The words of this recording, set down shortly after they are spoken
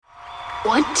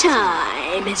What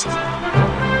time is it?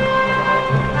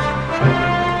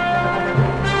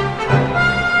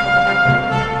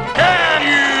 Can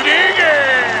you dig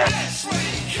it?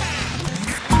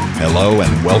 Hello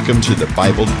and welcome to the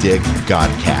Bible Dig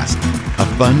Godcast, a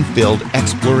fun-filled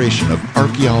exploration of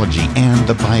archaeology and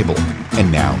the Bible.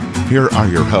 And now, here are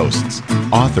your hosts,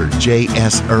 author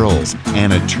J.S. Earls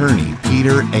and attorney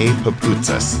Peter A.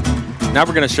 Paputsas. Now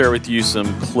we're going to share with you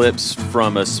some clips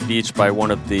from a speech by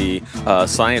one of the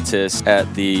scientists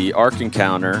at the Ark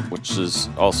Encounter, which is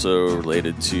also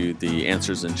related to the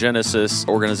Answers in Genesis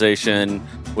organization,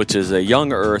 which is a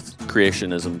young Earth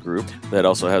creationism group that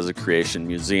also has a creation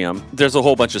museum. There's a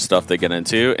whole bunch of stuff they get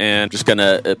into, and I'm just going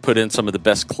to put in some of the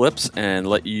best clips and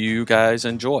let you guys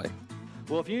enjoy.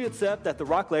 Well, if you accept that the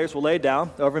rock layers were laid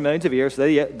down over millions of years,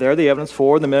 they're the evidence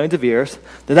for the millions of years,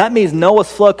 then that means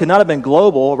Noah's flood could not have been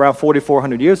global around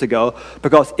 4,400 years ago,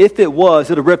 because if it was,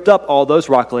 it would have ripped up all those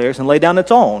rock layers and laid down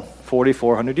its own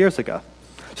 4,400 years ago.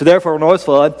 So therefore, Noah's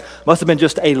flood must have been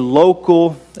just a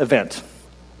local event.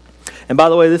 And by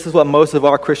the way, this is what most of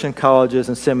our Christian colleges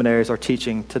and seminaries are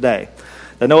teaching today.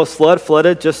 That Noah's flood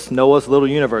flooded just Noah's little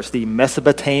universe, the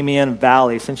Mesopotamian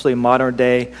Valley, essentially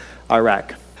modern-day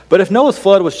Iraq. But if Noah's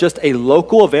flood was just a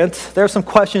local event, there are some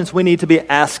questions we need to be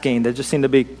asking that just seem to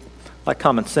be like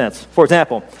common sense. For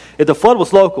example, if the flood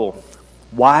was local,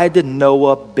 why did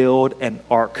Noah build an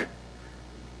ark?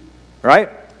 Right?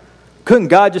 Couldn't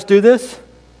God just do this?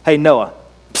 Hey, Noah,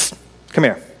 psst, come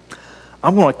here.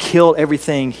 I'm going to kill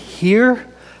everything here.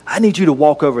 I need you to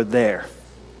walk over there.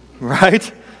 Right?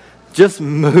 Just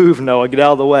move, Noah. Get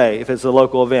out of the way if it's a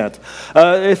local event.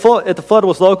 If the flood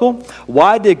was local,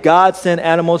 why did God send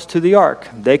animals to the ark?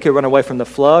 They could run away from the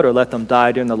flood or let them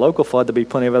die during the local flood. There'd be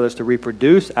plenty of others to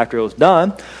reproduce after it was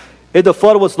done. If the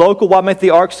flood was local, why make the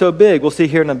ark so big? We'll see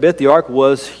here in a bit. The ark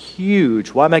was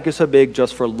huge. Why make it so big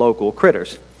just for local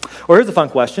critters? Or here's a fun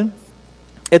question.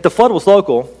 If the flood was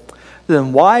local,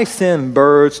 then why send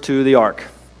birds to the ark?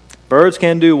 Birds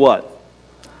can do what?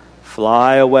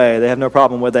 Fly away. They have no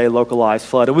problem with a localized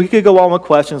flood. And we could go on with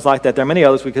questions like that. There are many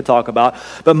others we could talk about.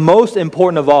 But most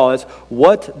important of all is,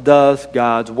 what does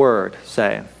God's word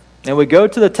say? And we go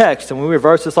to the text and we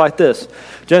reverse this like this.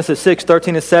 Genesis 6,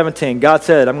 13 and 17. God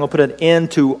said, I'm going to put an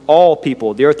end to all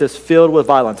people. The earth is filled with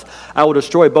violence. I will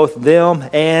destroy both them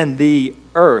and the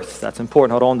earth. That's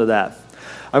important. Hold on to that.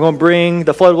 I'm going to bring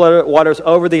the flood waters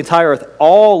over the entire earth,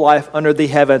 all life under the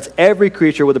heavens, every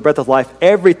creature with the breath of life,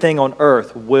 everything on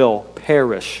earth will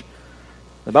perish.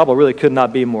 The Bible really could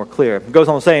not be more clear. It goes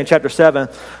on to say in chapter 7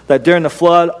 that during the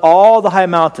flood, all the high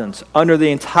mountains under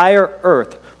the entire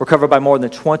earth were covered by more than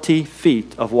 20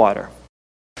 feet of water.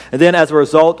 And then as a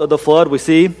result of the flood, we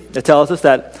see, it tells us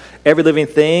that every living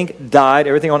thing died,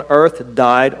 everything on earth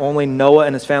died, only Noah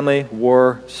and his family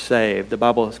were saved. The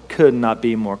Bible could not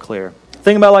be more clear.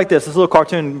 Think about it like this. This little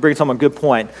cartoon brings home a good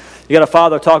point. You got a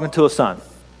father talking to a son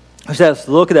who says,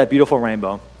 look at that beautiful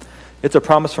rainbow. It's a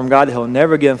promise from God that he'll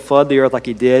never again flood the earth like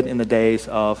he did in the days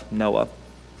of Noah.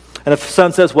 And the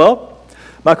son says, well,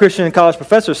 my Christian college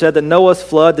professor said that Noah's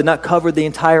flood did not cover the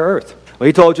entire earth. Well,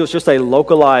 he told you it's just a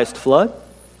localized flood.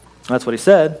 That's what he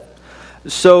said.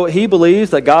 So he believes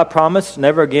that God promised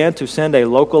never again to send a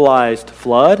localized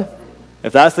flood.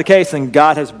 If that's the case, then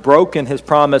God has broken his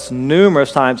promise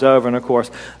numerous times over, and of course,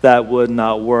 that would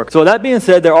not work. So with that being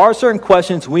said, there are certain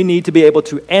questions we need to be able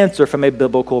to answer from a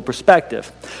biblical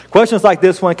perspective. Questions like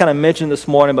this one I kind of mentioned this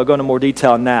morning, but I'll go into more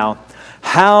detail now.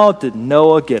 How did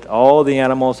Noah get all the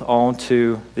animals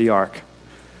onto the ark?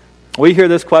 We hear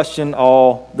this question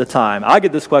all the time. I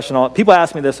get this question people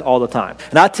ask me this all the time.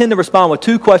 And I tend to respond with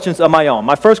two questions of my own.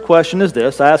 My first question is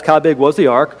this. I ask, how big was the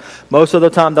ark? Most of the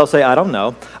time they'll say, I don't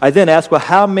know. I then ask, well,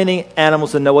 how many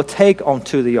animals did Noah take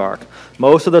onto the ark?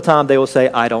 Most of the time they will say,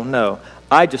 I don't know.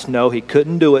 I just know he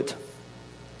couldn't do it.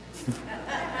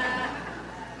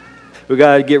 We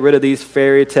got to get rid of these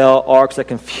fairy tale arks that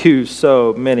confuse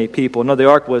so many people. No, the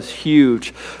ark was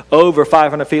huge, over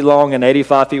 500 feet long and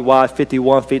 85 feet wide,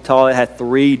 51 feet tall. It had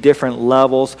 3 different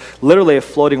levels, literally a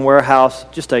floating warehouse,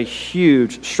 just a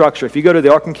huge structure. If you go to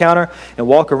the Ark Encounter and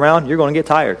walk around, you're going to get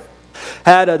tired.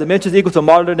 Had dimensions equal to a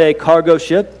modern-day cargo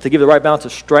ship to give the right balance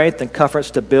of strength and comfort and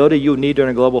stability you would need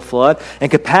during a global flood,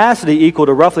 and capacity equal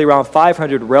to roughly around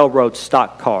 500 railroad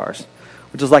stock cars,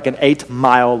 which is like an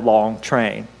 8-mile-long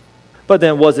train. But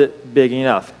then, was it big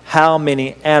enough? How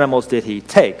many animals did he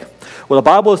take? Well, the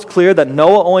Bible is clear that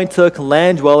Noah only took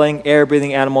land-dwelling,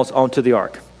 air-breathing animals onto the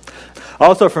ark.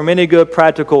 Also, for many good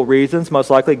practical reasons, most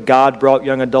likely God brought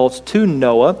young adults to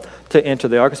Noah to enter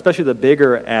the ark, especially the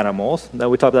bigger animals. Now,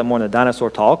 we talked about more in the dinosaur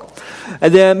talk.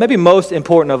 And then maybe most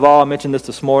important of all, I mentioned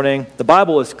this morning, the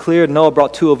Bible is clear Noah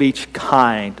brought 2 of each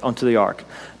kind onto the ark.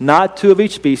 Not 2 of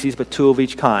each species, but 2 of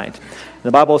each kind. The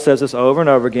Bible says this over and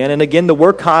over again. And again, the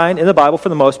word kind in the Bible, for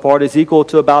the most part, is equal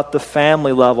to about the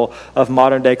family level of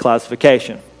modern-day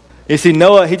classification. You see,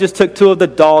 Noah, he just took 2 of the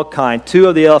dog kind, 2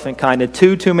 of the elephant kind, and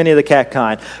 2 too many of the cat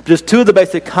kind. Just 2 of the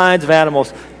basic kinds of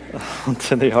animals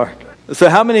onto the ark. So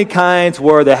how many kinds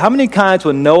were there? How many kinds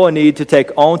would Noah need to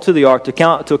take onto the ark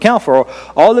to account for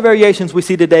all the variations we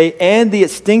see today and the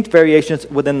extinct variations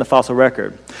within the fossil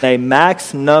record? A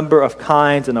max number of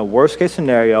kinds in a worst-case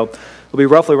scenario will be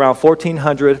roughly around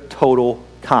 1,400 total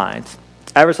kinds.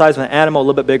 Average size of an animal a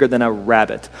little bit bigger than a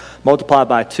rabbit. Multiplied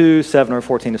by 2, 7, or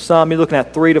 14 to some, you're looking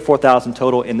at 3,000 to 4,000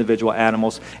 total individual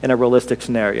animals in a realistic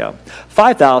scenario.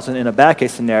 5,000 in a bad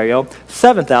case scenario,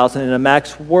 7,000 in a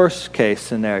max worst case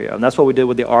scenario. And that's what we did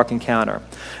with the Ark Encounter.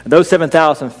 And those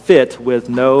 7,000 fit with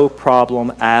no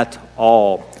problem at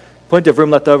all. Plenty of room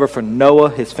left over for Noah,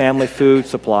 his family, food,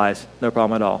 supplies. No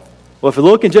problem at all. Well, if you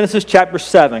look in Genesis chapter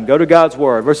 7, go to God's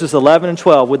Word, verses 11 and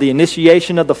 12, with the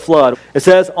initiation of the flood, it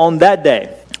says, on that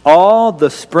day, all the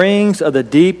springs of the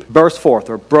deep burst forth,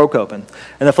 or broke open,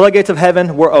 and the floodgates of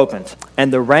heaven were opened,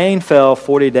 and the rain fell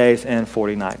 40 days and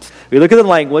 40 nights. If you look at the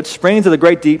language, springs of the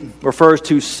great deep refers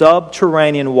to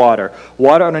subterranean water,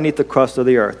 water underneath the crust of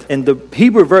the earth. And the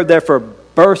Hebrew verb there for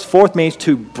burst forth means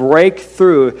to break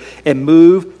through and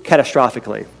move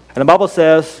catastrophically. And the Bible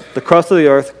says the crust of the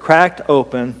earth cracked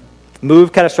open,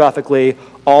 moved catastrophically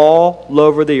all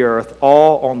over the earth,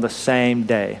 all on the same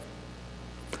day.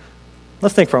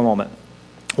 Let's think for a moment.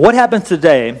 What happens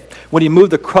today when you move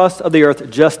the crust of the earth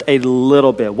just a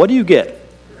little bit? What do you get?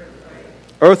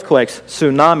 Earthquakes,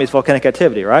 tsunamis, volcanic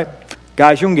activity, right?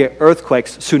 Guys, you can get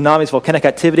earthquakes, tsunamis, volcanic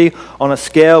activity on a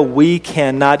scale we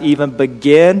cannot even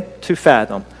begin to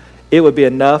fathom. It would be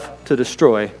enough to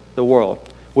destroy the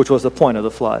world, which was the point of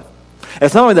the flood.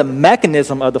 It's not only the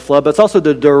mechanism of the flood, but it's also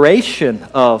the duration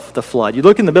of the flood. You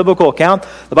look in the biblical account,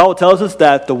 the Bible tells us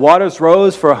that the waters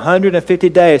rose for 150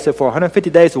 days. So for 150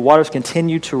 days, the waters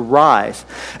continued to rise.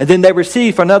 And then they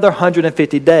recede for another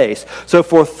 150 days. So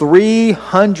for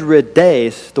 300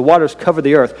 days, the waters covered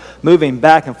the earth, moving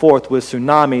back and forth with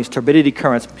tsunamis, turbidity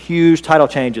currents, huge tidal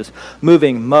changes,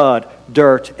 moving mud,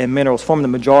 dirt, and minerals, forming the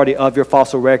majority of your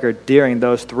fossil record during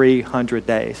those 300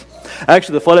 days.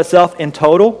 Actually, the flood itself in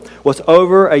total was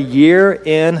over a year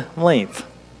in length.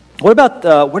 What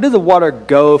about, where did the water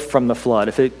go from the flood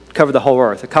if it covered the whole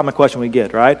earth? A common question we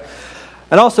get, right?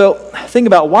 And also, think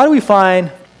about, why do we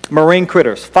find marine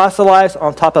critters fossilized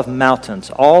on top of mountains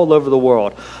all over the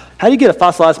world? How do you get a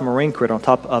fossilized marine critter on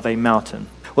top of a mountain?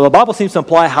 Well, the Bible seems to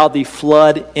imply how the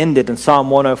flood ended in Psalm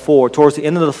 104. Towards the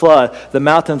end of the flood, the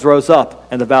mountains rose up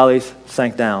and the valleys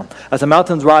sank down. As the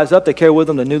mountains rise up, they carry with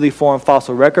them the newly formed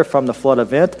fossil record from the flood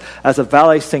event. As the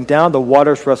valleys sink down, the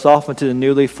waters rush off into the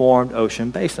newly formed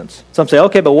ocean basins. Some say,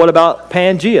 okay, but what about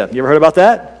Pangea? You ever heard about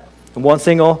that? One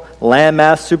single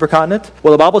landmass supercontinent?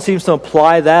 Well, the Bible seems to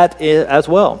imply that as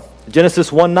well.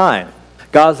 Genesis 1:9.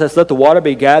 God says, let the water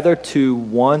be gathered to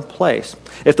one place.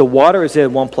 If the water is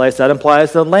in one place, that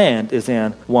implies the land is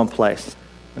in one place.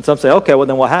 And some say, okay, well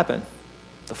then what happened?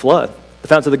 The flood. The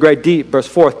fountains of the great deep burst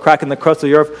forth, cracking the crust of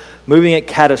the earth, moving it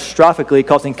catastrophically,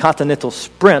 causing continental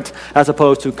sprint as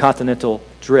opposed to continental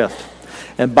drift.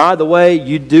 And by the way,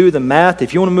 you do the math.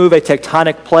 If you want to move a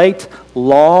tectonic plate,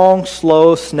 long,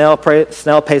 slow,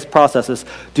 snail-paced processes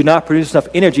do not produce enough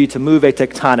energy to move a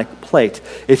tectonic plate.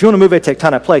 If you want to move a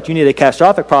tectonic plate, you need a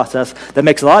catastrophic process that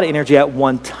makes a lot of energy at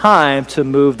one time to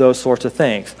move those sorts of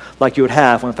things, like you would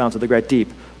have when the fountains of the great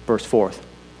deep burst forth.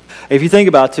 If you think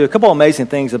about it, too, a couple amazing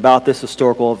things about this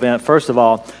historical event. First of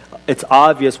all, it's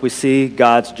obvious we see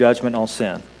God's judgment on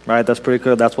sin. Right, that's pretty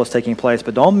clear. That's what's taking place.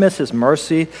 But don't miss his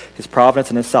mercy, his providence,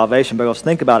 and his salvation. Because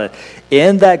think about it.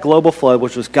 In that global flood,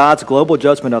 which was God's global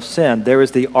judgment of sin, there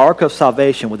is the ark of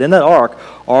salvation. Within that ark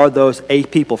are those 8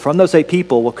 people. From those 8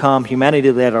 people will come humanity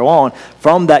later on.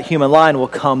 From that human line will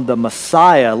come the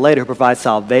Messiah later who provides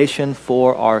salvation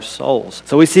for our souls.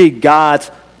 So we see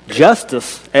God's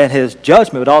justice and his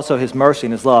judgment, but also his mercy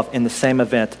and his love in the same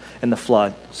event in the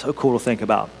flood. So cool to think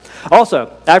about.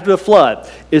 Also, after the flood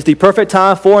is the perfect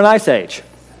time for an ice age.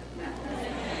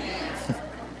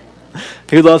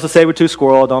 Who loves a saber-toothed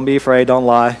squirrel? Don't be afraid, don't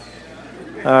lie.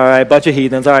 All right, bunch of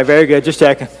heathens. All right, very good, just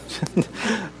checking.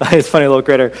 It's a funny little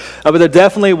critter. But there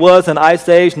definitely was an ice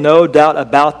age, no doubt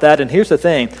about that. And here's the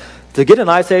thing. To get an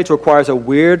ice age requires a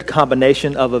weird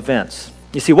combination of events.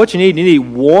 You see, what you need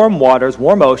warm waters,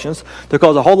 warm oceans, to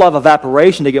cause a whole lot of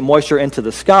evaporation to get moisture into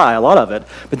the sky, a lot of it.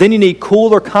 But then you need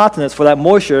cooler continents for that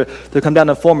moisture to come down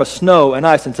in the form of snow and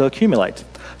ice and to accumulate.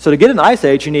 So to get an ice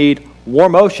age, you need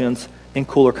warm oceans and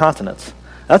cooler continents.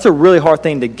 That's a really hard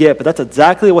thing to get, but that's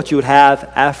exactly what you would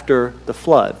have after the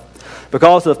flood.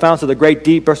 Because of the fountains of the great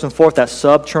deep bursting forth, that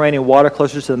subterranean water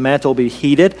closer to the mantle will be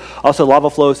heated. Also, lava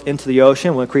flows into the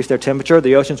ocean will increase their temperature.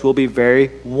 The oceans will be very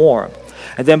warm.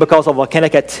 And then because of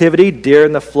volcanic activity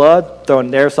during the flood,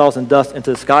 throwing aerosols and dust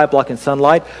into the sky, blocking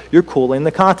sunlight, you're cooling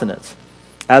the continents.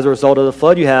 As a result of the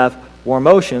flood, you have warm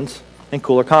oceans and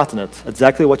cooler continents.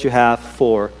 Exactly what you have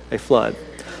for a flood.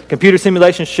 Computer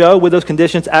simulations show with those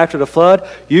conditions after the flood,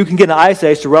 you can get an ice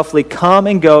age to roughly come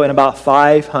and go in about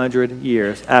 500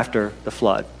 years after the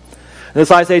flood. And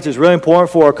this ice age is really important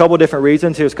for a couple of different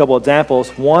reasons. Here's a couple of examples.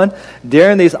 One,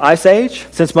 during these ice age,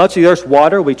 since much of the Earth's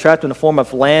water will be trapped in the form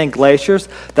of land glaciers,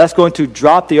 that's going to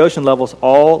drop the ocean levels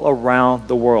all around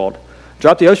the world.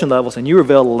 Drop the ocean levels and you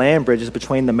reveal land bridges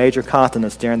between the major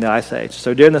continents during the ice age.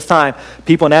 So during this time,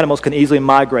 people and animals can easily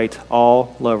migrate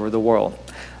all over the world.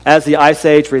 As the ice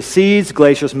age recedes,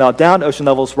 glaciers melt down, ocean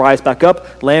levels rise back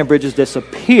up, land bridges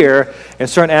disappear, and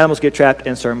certain animals get trapped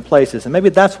in certain places. And maybe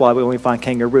that's why we only find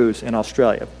kangaroos in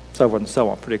Australia, so forth and so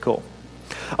on. Pretty cool.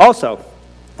 Also,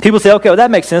 people say, okay, well, that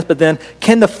makes sense, but then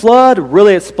can the flood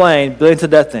really explain billions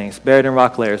of dead things buried in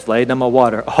rock layers, laid in the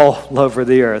water all over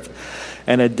the earth?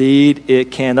 And indeed,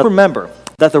 it can. Now, remember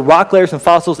that the rock layers and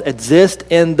fossils exist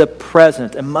in the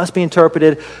present and must be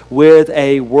interpreted with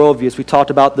a worldview, as we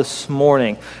talked about this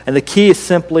morning. And the key is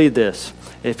simply this.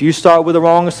 If you start with the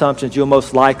wrong assumptions, you'll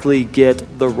most likely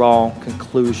get the wrong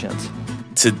conclusions.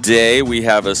 Today, we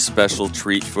have a special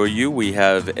treat for you. We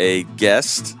have a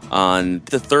guest on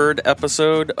the third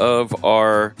episode of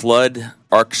our Flood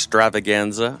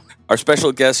Ark-stravaganza. Our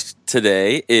special guest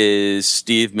today is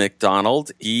Steve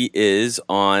McDonald. He is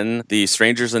on the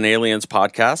Strangers and Aliens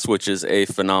podcast, which is a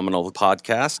phenomenal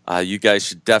podcast. You guys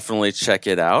should definitely check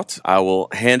it out. I will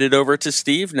hand it over to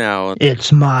Steve now.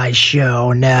 It's my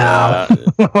show now.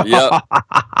 Yep.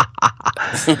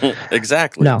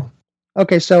 Exactly. No.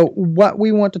 Okay, so what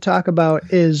we want to talk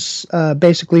about is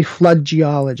basically flood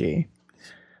geology.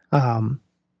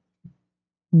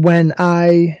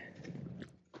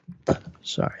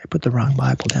 Sorry, I put the wrong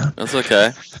Bible down. That's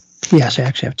okay. Yes, I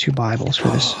actually have two Bibles for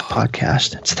this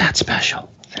podcast. It's that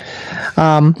special.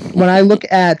 When I look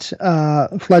at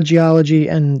flood geology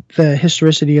and the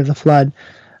historicity of the flood,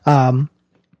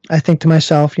 I think to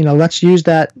myself, let's use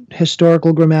that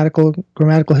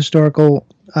grammatical historical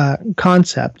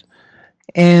concept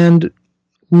and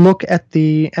look at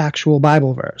the actual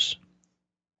Bible verse.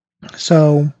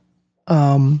 So,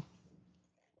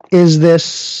 is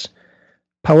this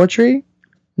poetry?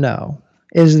 No.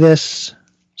 Is this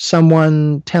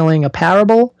someone telling a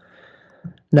parable?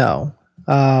 No.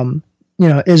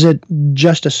 Is it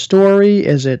just a story?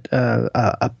 Is it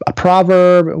a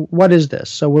proverb? What is this?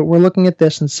 So we're looking at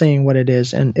this and seeing what it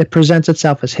is, and it presents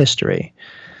itself as history.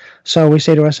 So we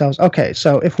say to ourselves, okay,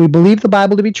 so if we believe the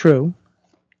Bible to be true,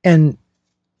 and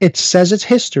it says it's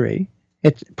history,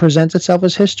 it presents itself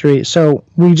as history, so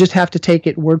we just have to take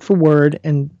it word for word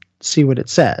and see what it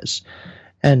says.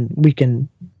 And we can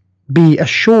be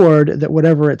assured that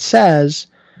whatever it says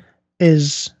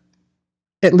is,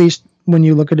 at least when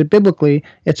you look at it biblically,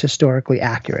 it's historically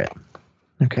accurate.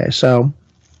 Okay, so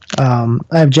I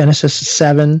have Genesis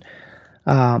 7.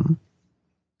 I'm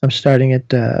starting at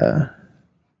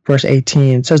verse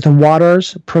 18. It says, "The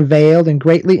waters prevailed and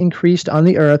greatly increased on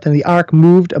the earth, and the ark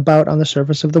moved about on the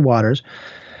surface of the waters.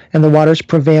 And the waters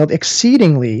prevailed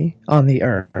exceedingly on the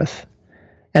earth.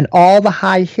 And all the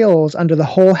high hills under the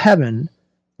whole heaven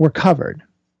were covered.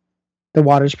 The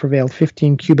waters prevailed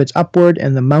 15 cubits upward,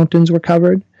 and the mountains were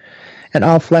covered. And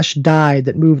all flesh died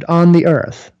that moved on the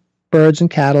earth, birds and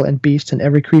cattle and beasts and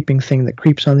every creeping thing that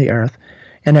creeps on the earth,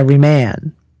 and every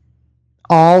man,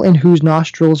 all in whose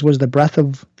nostrils was the breath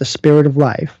of the spirit of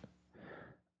life.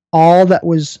 All that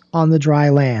was on the dry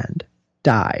land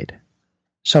died.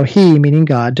 So he," meaning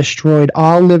God, "destroyed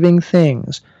all living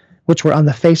things which were on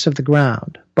the face of the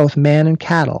ground, both man and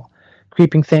cattle,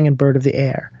 creeping thing and bird of the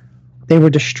air. They were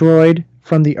destroyed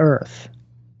from the earth."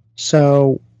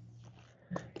 So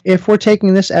if we're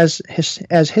taking this as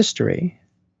history,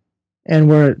 and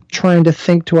we're trying to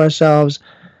think to ourselves,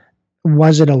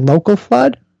 was it a local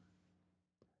flood?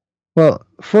 Well,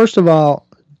 first of all,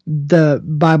 the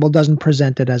Bible doesn't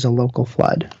present it as a local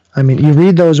flood. I mean, you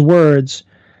read those words,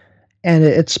 and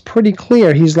it's pretty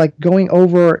clear. He's like going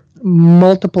over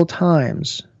multiple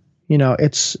times.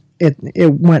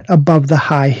 It went above the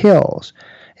high hills.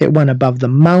 It went above the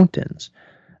mountains.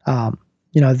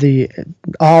 the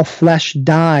all flesh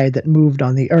died that moved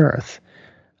on the earth.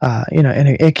 And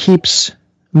it keeps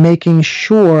making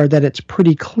sure that it's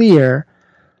pretty clear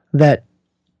that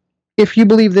if you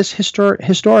believe this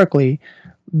historically,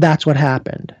 that's what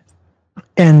happened.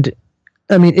 And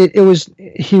I mean, I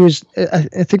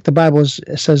think the Bible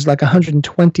says like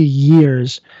 120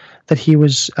 years that he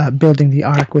was building the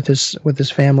ark with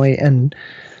his family and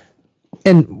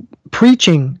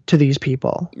preaching to these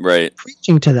people, right?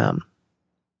 Preaching to them.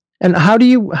 And how do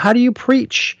you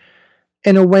preach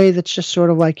in a way that's just sort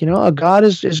of like, God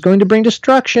is going to bring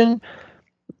destruction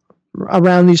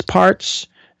around these parts.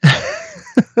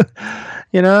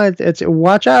 It's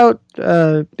watch out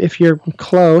if you're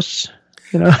close.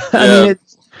 Yeah.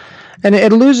 I mean,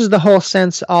 it loses the whole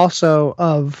sense also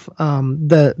of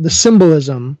the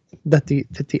symbolism that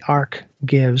the ark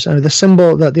gives. The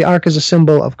symbol that the ark is a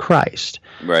symbol of Christ.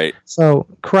 Right. So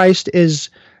Christ is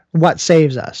what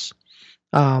saves us.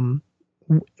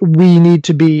 We need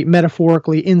to be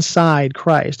metaphorically inside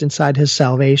Christ, inside his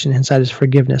salvation, inside his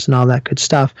forgiveness and all that good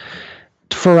stuff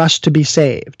for us to be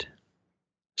saved.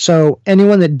 So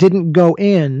anyone that didn't go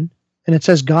in, and it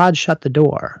says God shut the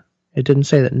door. It didn't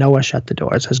say that Noah shut the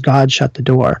door. It says God shut the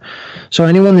door. So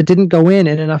anyone that didn't go in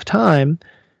enough time,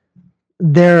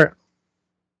 they're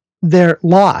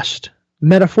lost,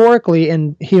 metaphorically,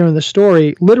 and here in the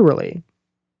story, literally.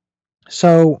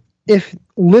 So if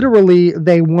literally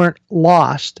they weren't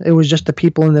lost, it was just the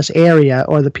people in this area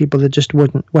or the people that just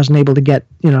wasn't able to get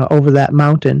over that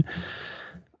mountain,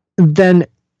 then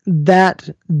that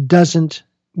doesn't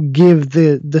give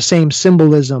the same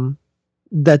symbolism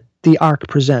that the ark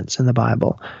presents in the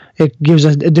Bible. It gives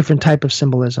a different type of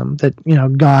symbolism that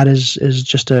God is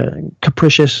just a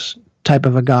capricious type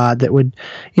of a God that would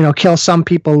kill some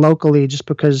people locally just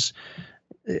because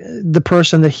the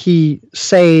person that he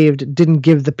saved didn't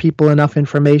give the people enough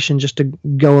information just to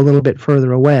go a little bit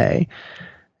further away.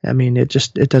 I mean, it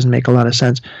doesn't make a lot of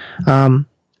sense.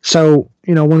 So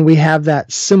when we have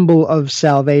that symbol of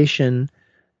salvation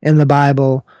in the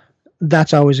Bible,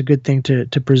 that's always a good thing to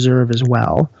preserve as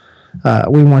well.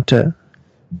 We want to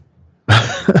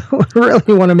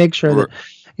really want to make sure that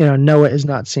Noah is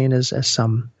not seen as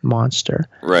some monster.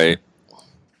 Right.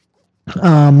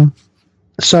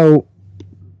 So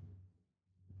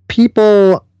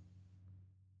people,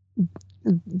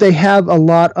 they have a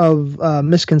lot of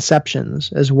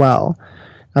misconceptions as well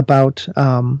about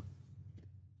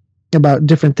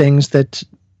different things that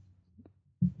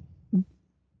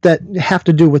have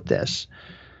to do with this.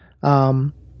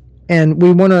 And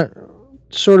we want to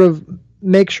sort of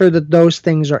make sure that those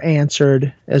things are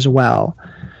answered as well.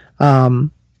 And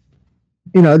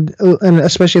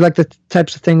especially like the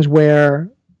types of things where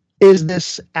is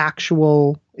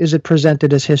it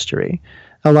presented as history?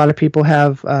 A lot of people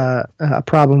have a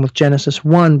problem with Genesis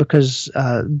 1 because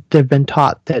they've been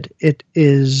taught that it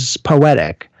is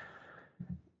poetic.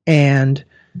 And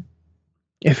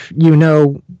if you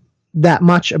know that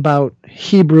much about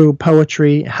Hebrew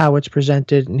poetry, how it's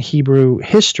presented in Hebrew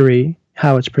history,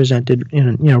 how it's presented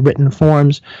in written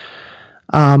forms,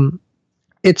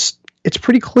 it's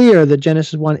pretty clear that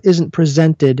Genesis 1 isn't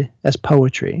presented as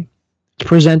poetry. It's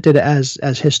presented as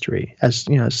history, as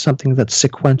something that's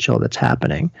sequential, that's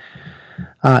happening.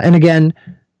 And again,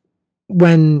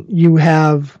 when you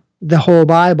have the whole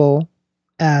Bible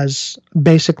as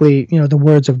basically the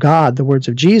words of God, the words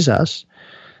of Jesus,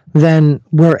 then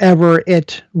wherever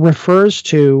it refers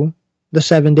to the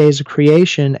 7 days of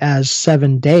creation as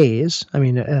 7 days, I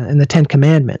mean, in the 10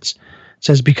 Commandments, it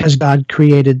says because God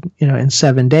created, in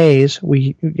 7 days,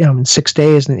 in 6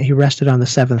 days, and he rested on the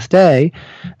seventh day.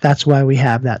 That's why we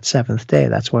have that seventh day.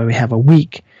 That's why we have a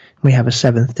week. We have a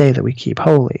seventh day that we keep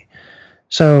holy.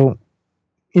 So,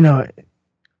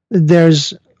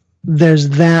 there's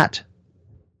that.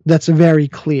 That's very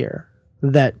clear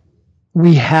that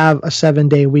we have a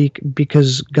 7-day week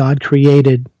because God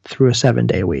created through a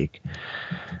 7-day week.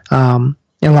 And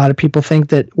a lot of people think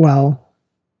that, well,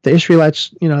 the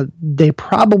Israelites, they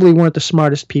probably weren't the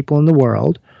smartest people in the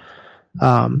world.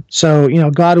 So,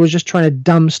 God was just trying to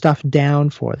dumb stuff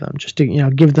down for them, just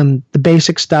to, give them the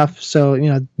basic stuff. So,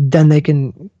 then they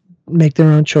can make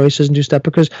their own choices and do stuff.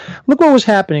 Because look what was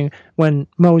happening when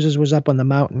Moses was up on the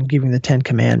mountain giving the 10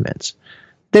 Commandments.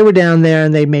 They were down there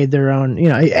and they made their own,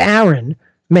 Aaron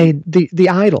made the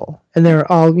idol, and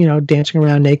they're all, dancing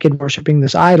around naked, worshiping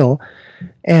this idol.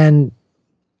 And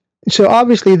so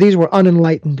obviously these were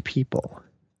unenlightened people.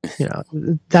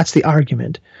 That's the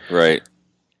argument. Right.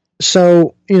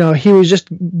 So, he was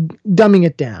just dumbing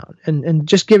it down and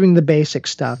just giving the basic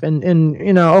stuff. And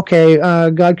okay,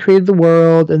 God created the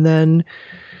world, and then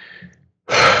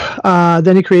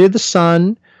Then he created the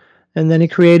sun, and then he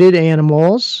created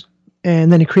animals,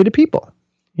 and then he created people.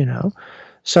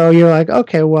 So you're like,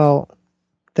 okay, well,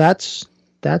 that's.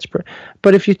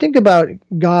 But if you think about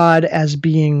God as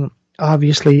being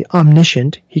obviously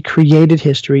omniscient, he created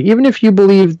history. Even if you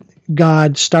believe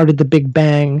God started the Big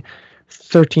Bang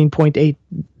 13.8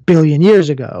 billion years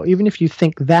ago, even if you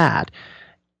think that,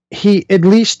 he at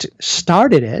least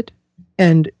started it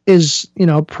and is,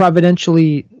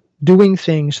 providentially doing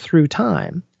things through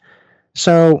time.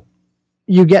 So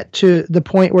you get to the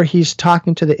point where he's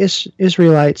talking to the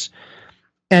Israelites,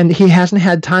 and he hasn't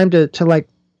had time to like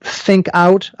think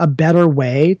out a better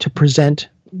way to present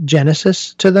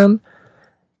Genesis to them.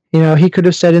 He could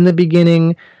have said in the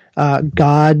beginning,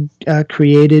 God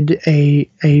created a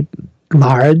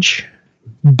large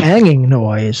banging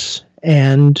noise,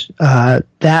 and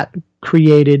that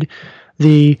created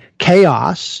the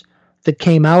chaos that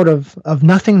came out of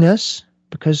nothingness,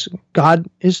 because God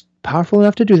is powerful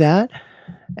enough to do that.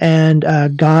 And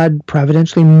God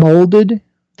providentially molded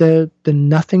the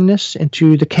nothingness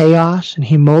into the chaos, and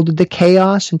he molded the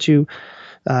chaos into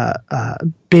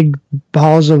big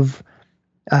balls of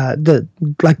the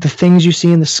things you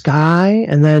see in the sky,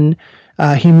 and then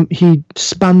he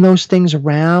spun those things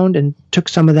around and took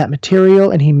some of that material,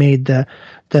 and he made the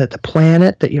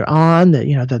planet that you're on,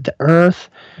 the Earth,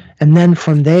 and then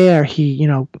from there he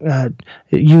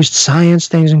used science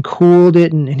things and cooled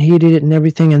it and heated it and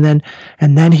everything, and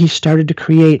then he started to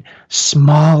create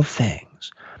small things.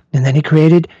 And then he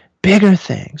created bigger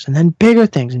things, and then bigger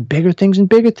things, and bigger things, and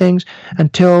bigger things,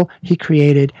 until he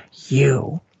created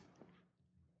you.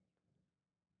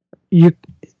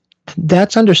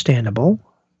 That's understandable.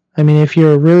 I mean, if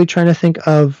you're really trying to think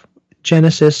of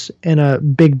Genesis in a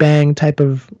Big Bang type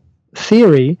of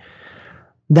theory,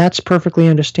 that's perfectly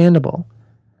understandable.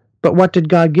 But what did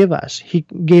God give us? He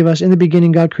gave us, in the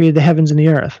beginning, God created the heavens and the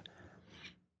earth.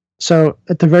 So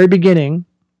at the very beginning,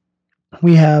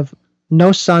 we have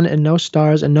no sun and no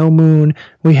stars and no moon.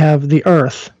 We have the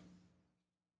earth.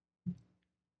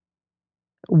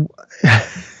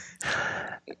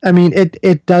 I mean,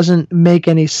 it doesn't make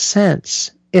any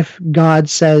sense if God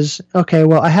says, okay,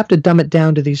 well, I have to dumb it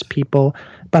down to these people,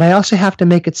 but I also have to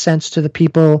make it sense to the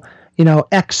people,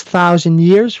 X thousand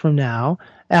years from now,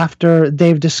 after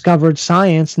they've discovered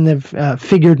science and they've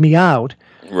figured me out.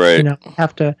 Right. I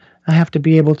have to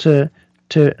be able to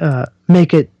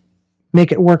make it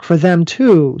work for them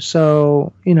too.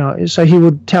 So, so he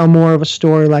would tell more of a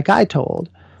story like I told.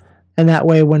 And that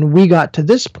way, when we got to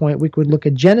this point, we could look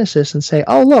at Genesis and say,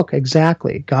 oh, look,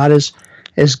 exactly. God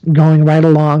is going right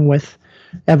along with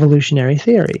evolutionary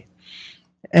theory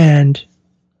and,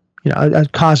 a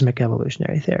cosmic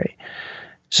evolutionary theory.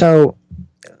 So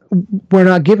we're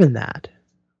not given that.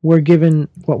 We're given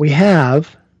what we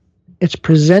have. It's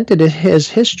presented as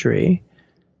history.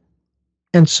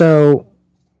 And so,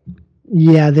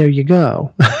 yeah, there you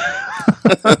go.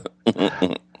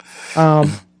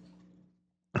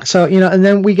 So, and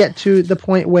then we get to the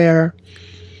point where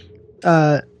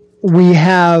we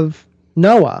have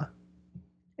Noah.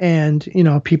 And,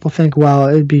 people think, well,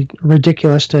 it'd be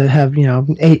ridiculous to have,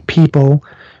 8 people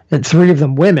and 3 of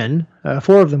them women,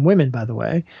 4 of them women, by the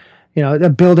way. They're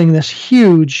building this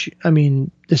huge,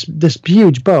 this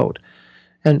huge boat.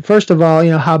 And first of all,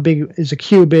 how big is a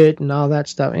cubit and all that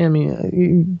stuff. I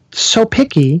mean, so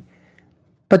picky.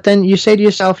 But then you say to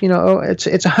yourself, it's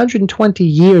 120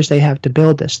 years they have to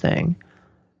build this thing.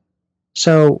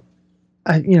 So,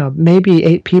 maybe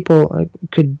 8 people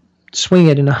could swing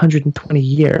it in 120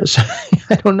 years.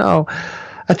 I don't know.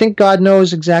 I think God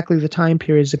knows exactly the time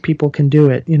periods that people can do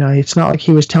it. It's not like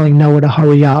he was telling Noah to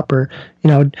hurry up or,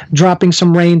 dropping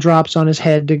some raindrops on his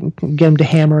head to get him to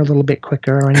hammer a little bit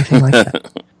quicker or anything like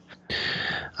that.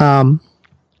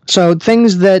 So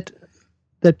things that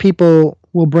people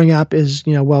will bring up is,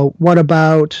 well, what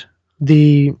about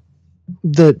the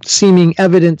seeming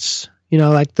evidence,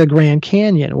 like the Grand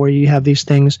Canyon, where you have these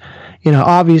things,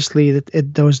 obviously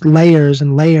those layers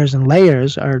and layers and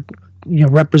layers are,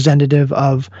 representative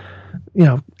of,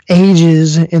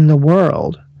 ages in the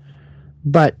world.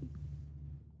 But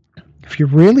if you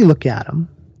really look at them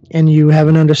and you have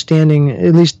an understanding,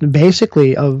 at least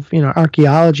basically, of,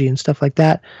 archaeology and stuff like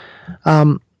that,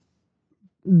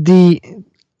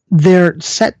 they're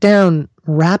set down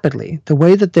rapidly. The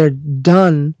way that they're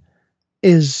done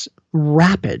is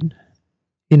rapid.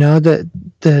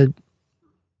 The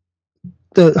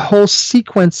whole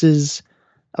sequences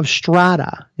of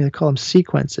strata, they call them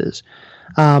sequences.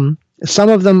 Some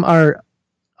of them are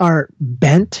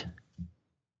bent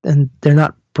and they're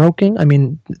not broken. I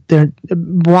mean, they're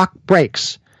rock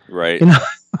breaks. Right.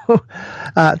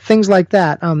 things like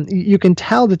that. You can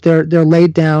tell that they're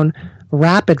laid down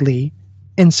rapidly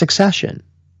in succession.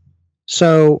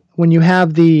 So when you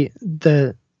have the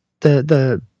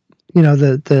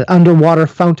underwater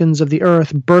fountains of the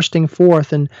earth bursting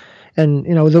forth, and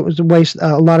the way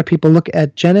a lot of people look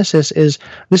at Genesis is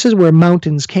this is where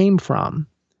mountains came from.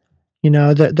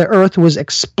 The earth was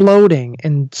exploding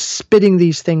and spitting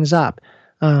these things up.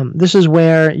 This is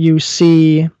where you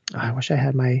see. I wish I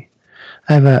had I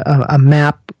have a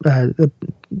map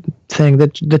thing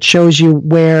that shows you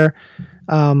where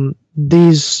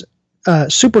these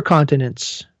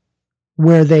supercontinents,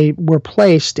 where they were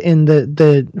placed in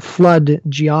the flood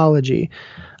geology.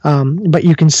 But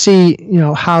you can see,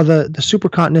 how the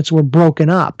supercontinents were broken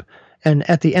up, and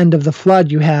at the end of the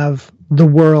flood, you have the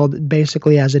world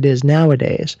basically as it is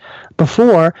nowadays.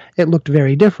 Before, it looked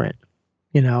very different,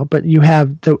 but you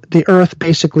have the earth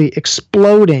basically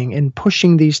exploding and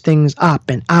pushing these things up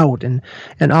and out and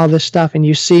all this stuff. And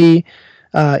you see,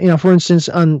 for instance,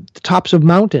 on the tops of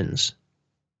mountains,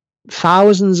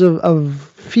 thousands of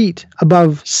feet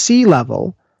above sea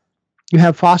level, you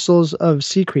have fossils of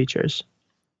sea creatures.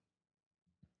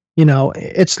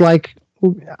 It's like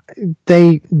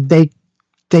they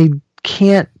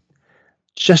can't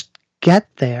just get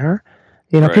there.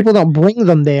 Right. People don't bring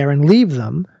them there and leave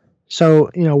them. So,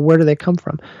 where do they come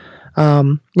from?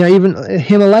 Even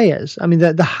Himalayas. I mean,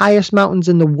 the highest mountains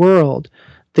in the world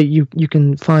that you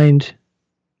can find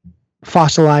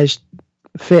fossilized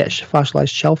fish,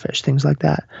 fossilized shellfish, things like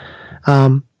that.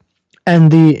 And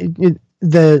the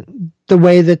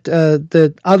way that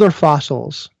the other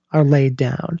fossils are laid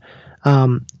down,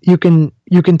 you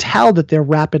can tell that they're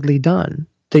rapidly done.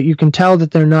 That you can tell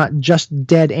that they're not just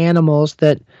dead animals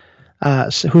that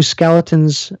whose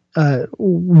skeletons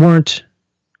weren't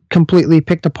completely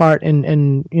picked apart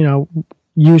and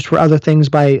used for other things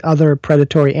by other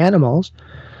predatory animals.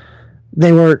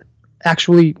 They were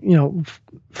actually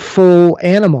full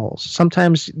animals.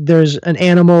 Sometimes there's an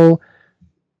animal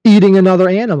eating another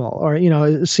animal,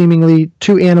 or seemingly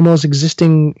two animals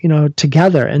existing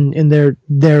together, and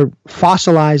they're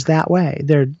fossilized that way.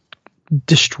 They're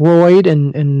destroyed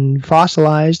and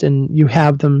fossilized, and you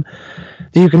have them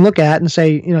that you can look at and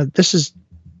say, this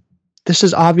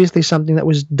is obviously something that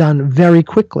was done very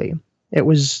quickly. It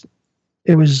was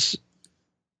the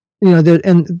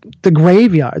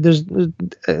graveyard. There's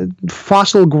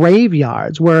fossil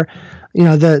graveyards where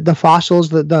the fossils,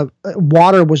 the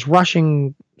water was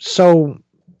rushing so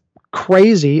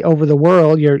crazy over the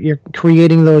world. You're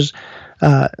creating those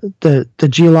the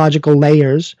geological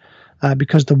layers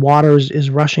because the water is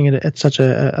rushing at such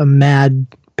a mad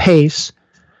pace.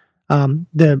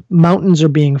 The mountains are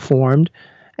being formed,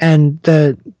 and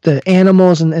the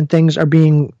animals and things are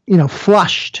being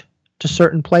flushed to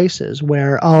certain places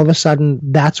where all of a sudden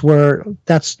that's where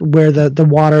the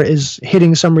water is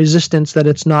hitting some resistance that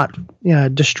it's not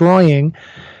destroying,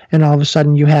 and all of a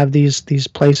sudden you have these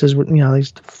places with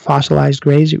these fossilized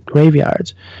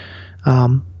graveyards,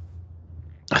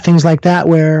 things like that,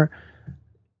 where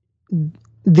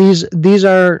these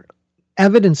are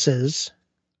evidences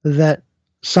that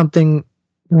something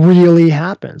really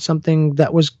happened, something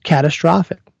that was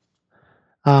catastrophic.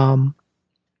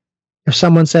 If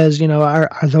someone says, are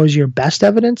those your best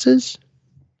evidences?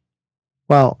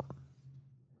 Well,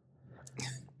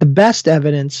 the best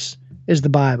evidence is the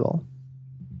Bible.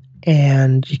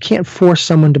 And you can't force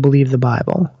someone to believe the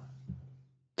Bible.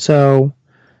 So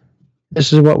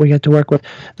this is what we get to work with.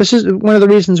 This is one of the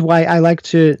reasons why I like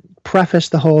to preface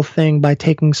the whole thing by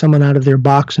taking someone out of their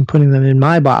box and putting them in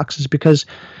my box, is because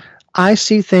I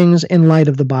see things in light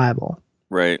of the Bible.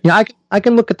 Right. I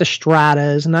can look at the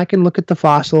stratas, and I can look at the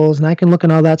fossils, and I can look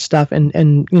at all that stuff and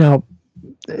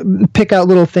pick out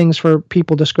little things for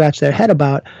people to scratch their head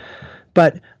about.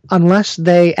 But unless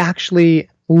they actually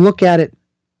look at it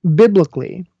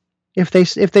biblically, if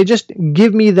they just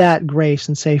give me that grace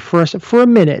and say, for a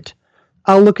minute,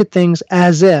 I'll look at things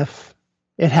as if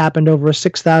it happened over a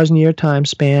 6,000-year time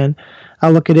span.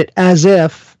 I'll look at it as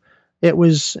if it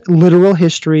was literal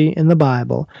history in the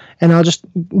Bible, and I'll just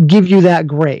give you that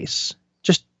grace,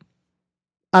 just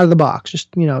out of the box,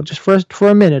 just for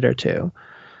a minute or two.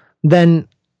 Then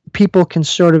people can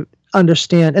sort of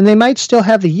understand, and they might still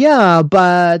have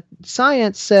but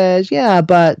science says,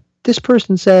 but this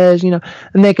person says, and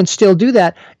they can still do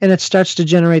that, and it starts to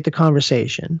generate the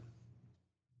conversation.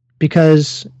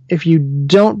 Because if you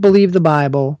don't believe the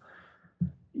Bible,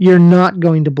 you're not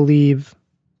going to believe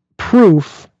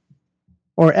proof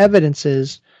or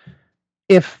evidences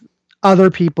if other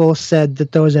people said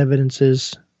that those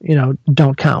evidences,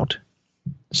 don't count.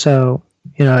 So,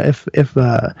 if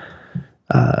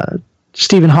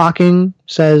Stephen Hawking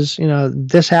says,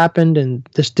 this happened and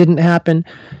this didn't happen,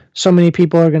 so many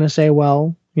people are going to say,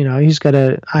 well, he's got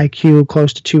an IQ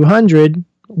close to 200.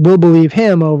 We'll believe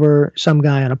him over some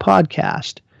guy on a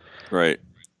podcast. Right.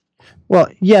 Well,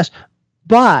 yes,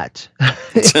 but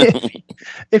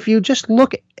if you just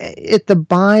look at the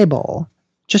Bible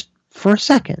just for a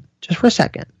second,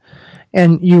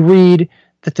 and you read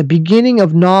that the beginning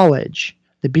of knowledge,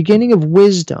 the beginning of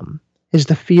wisdom is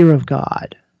the fear of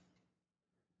God.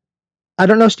 I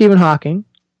don't know Stephen Hawking.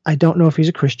 I don't know if he's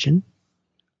a Christian.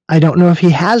 I don't know if he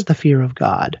has the fear of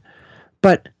God.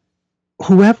 But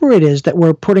whoever it is that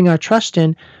we're putting our trust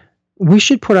in, we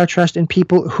should put our trust in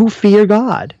people who fear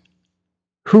God,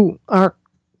 who are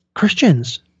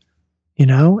Christians,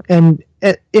 And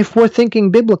if we're thinking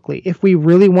biblically, if we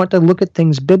really want to look at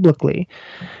things biblically,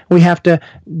 we have to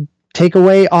take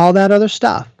away all that other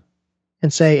stuff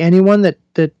and say anyone that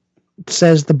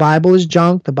says the Bible is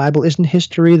junk, the Bible isn't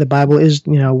history, the Bible is,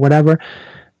 whatever,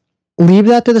 leave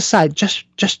that to the side just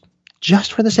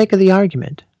for the sake of the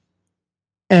argument.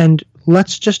 And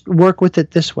let's just work with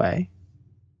it this way.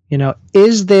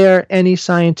 Is there any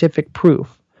scientific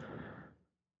proof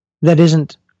that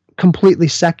isn't completely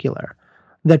secular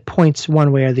that points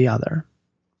one way or the other?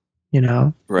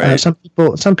 Right. Some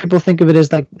people think of it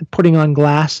as like putting on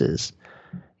glasses.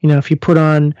 If you put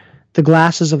on the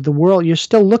glasses of the world, you're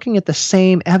still looking at the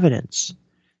same evidence.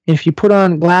 And if you put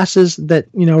on glasses that,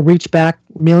 reach back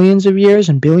millions of years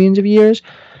and billions of years,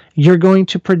 you're going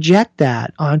to project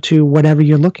that onto whatever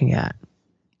you're looking at.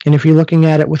 And if you're looking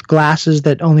at it with glasses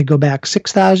that only go back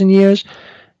 6,000 years,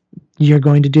 you're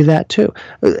going to do that too.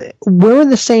 We're in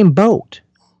the same boat.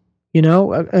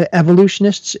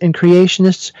 Evolutionists and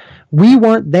creationists, we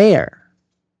weren't there.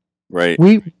 Right.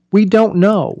 We don't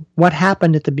know what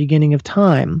happened at the beginning of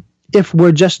time if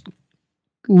we're just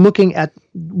looking at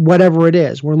whatever it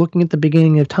is. We're looking at the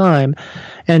beginning of time,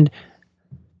 and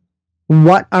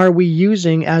what are we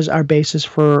using as our basis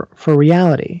for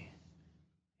reality?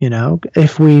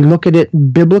 If we look at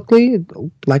it biblically,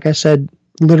 like I said,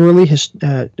 literally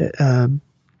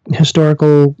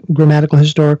historical, grammatical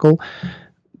historical,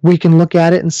 we can look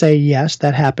at it and say, yes,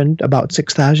 that happened about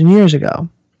 6,000 years ago.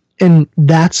 And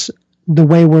that's the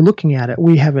way we're looking at it.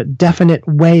 We have a definite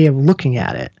way of looking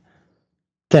at it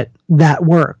that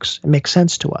works. It makes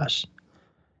sense to us.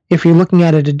 If you're looking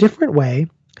at it a different way,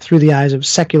 through the eyes of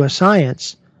secular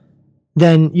science,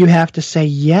 then you have to say,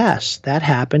 yes, that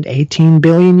happened 18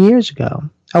 billion years ago.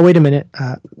 Oh, wait a minute.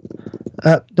 No,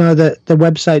 the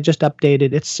website just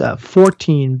updated. It's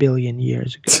 14 billion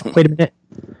years ago. Wait a minute.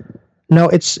 No,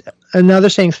 it's now they're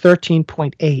saying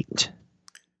 13.8.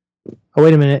 Oh,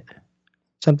 wait a minute.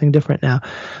 Something different now.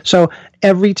 So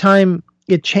every time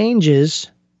it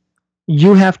changes,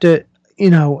 you have to,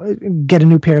 get a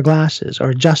new pair of glasses or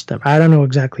adjust them. I don't know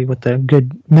exactly what the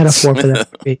good metaphor for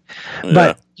that would be.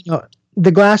 But,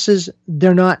 the glasses,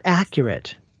 they're not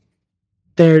accurate.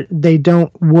 They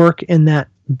don't work in that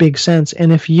big sense.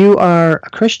 And if you are a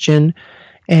Christian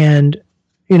and,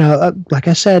 like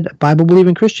I said,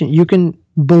 Bible-believing Christian, you can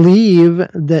believe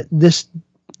that this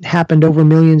happened over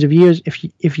millions of years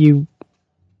if you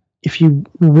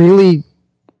really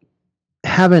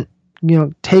haven't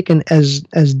taken as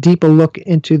deep a look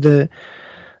into the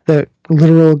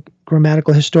literal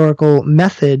grammatical historical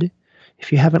method.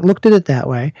 If you haven't looked at it that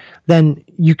way, then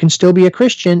you can still be a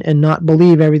Christian and not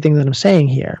believe everything that I'm saying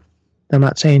here. I'm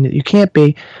not saying that you can't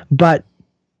be, but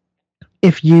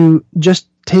if you just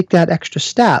take that extra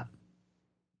step,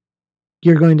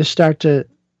 you're going to start to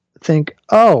think,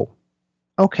 oh,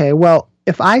 okay, well,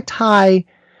 if I tie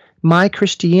my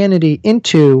Christianity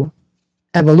into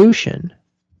evolution,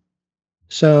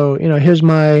 so, here's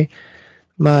my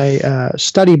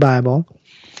study Bible,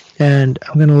 and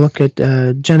I'm going to look at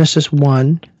Genesis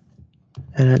 1,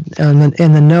 and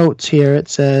in the notes here it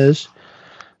says,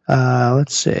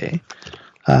 let's see,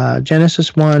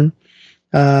 Genesis 1,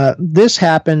 this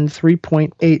happened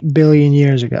 3.8 billion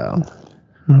years ago.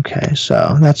 Okay,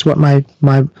 so that's what my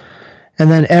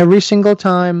and then every single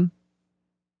time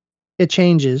it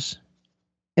changes,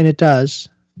 and it does,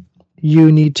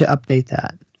 you need to update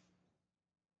that.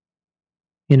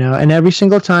 And every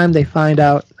single time they find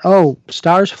out, oh,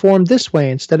 stars formed this way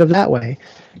instead of that way.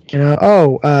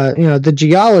 The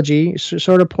geology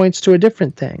sort of points to a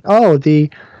different thing. Oh, the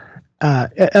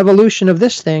evolution of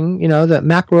this thing, the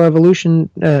macroevolution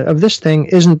of this thing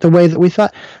isn't the way that we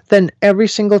thought. Then every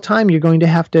single time you're going to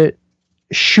have to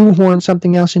shoehorn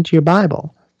something else into your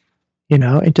Bible,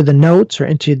 into the notes or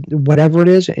into whatever it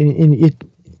is, and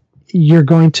you're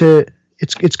going to,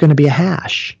 it's going to be a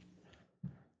hash.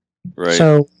 Right.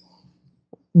 So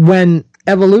when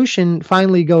evolution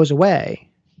finally goes away,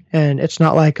 and it's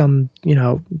not like I'm,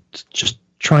 just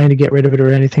trying to get rid of it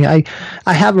or anything. I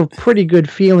have a pretty good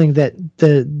feeling that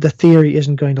the theory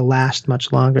isn't going to last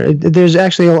much longer. There's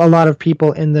actually a lot of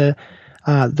people in the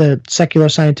secular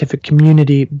scientific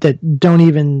community that don't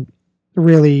even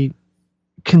really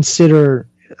consider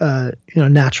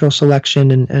natural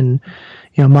selection and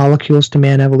molecules to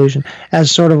man evolution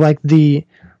as sort of like the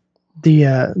be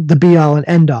all and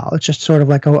end all. It's just sort of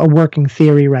like a working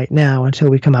theory right now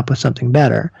until we come up with something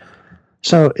better.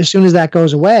 So as soon as that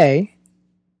goes away,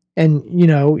 and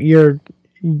now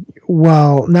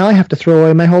I have to throw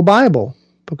away my whole Bible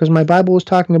because my Bible was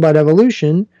talking about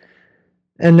evolution,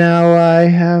 and now I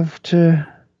have to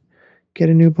get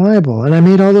a new Bible, and I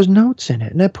made all those notes in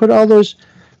it, and I put all those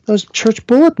church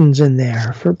bulletins in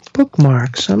there for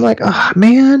bookmarks. I'm like, oh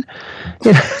man,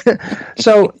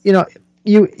 so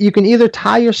you can either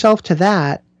tie yourself to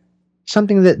that,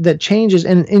 something that changes,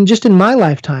 and just in my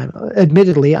lifetime,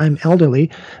 admittedly, I'm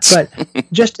elderly, but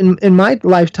just in my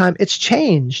lifetime, it's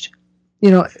changed,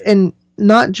 and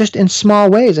not just in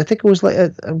small ways. I think it was like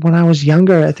when I was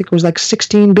younger, I think it was like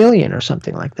 16 billion or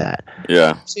something like that.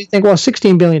 Yeah. So you think, well,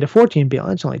 16 billion to 14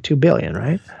 billion, it's only 2 billion,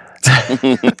 right?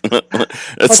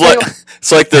 It's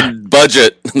like the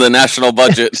budget, the national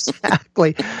budget.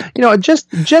 Exactly.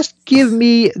 Just give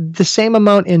me the same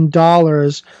amount in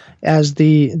dollars as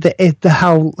the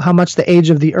how much the age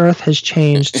of the earth has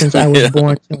changed since I was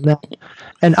born till now,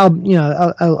 and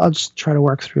I'll just try to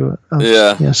work through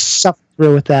it. Suffer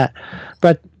through with that.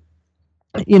 But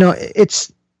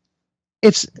it's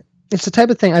the type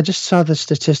of thing. I just saw the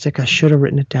statistic. I should have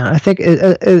written it down. I think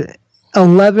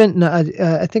 11. No,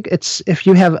 I think it's if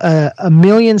you have a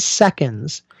million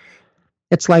seconds,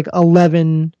 it's like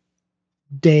 11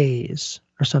 days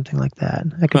or something like that.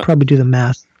 I could probably do the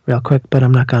math real quick, but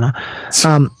I'm not gonna.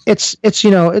 It's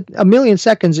a million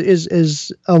seconds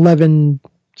is 11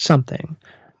 something,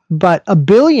 but a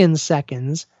billion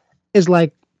seconds is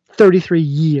like 33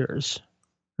 years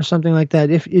or something like that.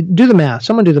 If you do the math,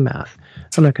 someone do the math.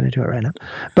 I'm not going to do it right now,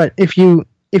 but if you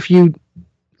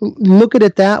look at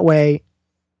it that way,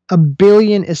 a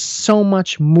billion is so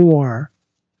much more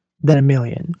than a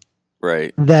million.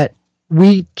 Right. That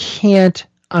we can't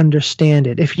understand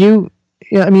it. If even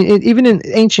in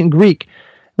ancient Greek,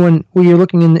 when you're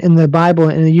looking in the Bible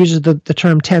and it uses the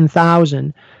term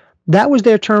 10,000, that was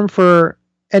their term for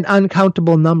an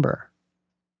uncountable number.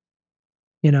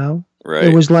 Right.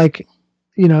 It was like,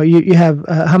 you have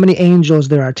how many angels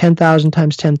there are? 10,000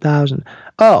 times 10,000.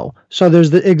 Oh, so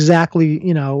there's exactly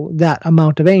that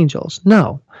amount of angels.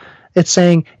 No, it's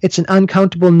saying it's an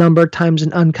uncountable number times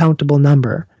an uncountable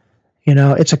number.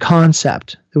 It's a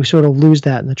concept. We sort of lose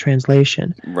that in the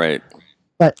translation. Right.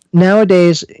 But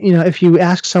nowadays, if you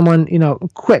ask someone,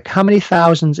 quick, how many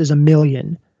thousands is a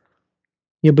million?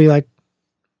 You'll be like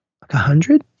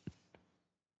 100?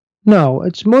 No,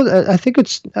 it's more. I think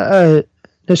it's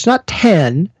not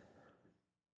 10.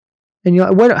 And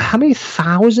how many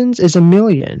thousands is a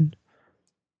million?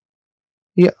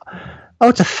 Yeah. Oh,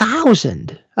 it's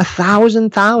 1,000.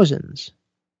 1,000 thousands.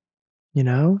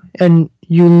 And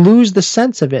you lose the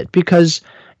sense of it because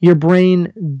your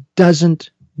brain doesn't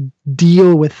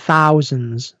deal with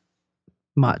thousands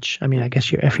much. I mean, I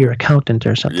guess if you're an accountant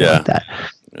or something like that.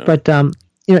 Yeah. But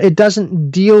it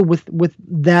doesn't deal with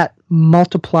that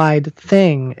multiplied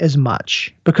thing as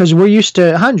much because we're used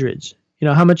to hundreds.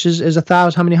 How much is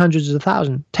 1,000? How many hundreds is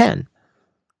 1,000? 10.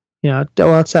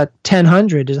 Well, it's that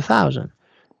 1,000 is 1,000.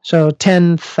 So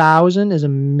 10,000 is a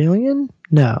million?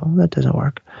 No, that doesn't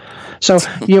work. So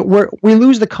we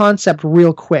lose the concept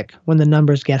real quick when the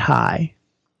numbers get high,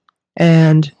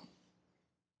 and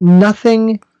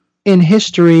nothing in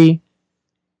history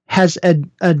has a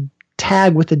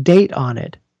tag with a date on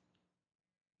it.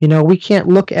 We can't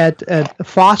look at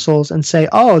fossils and say,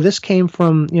 oh, this came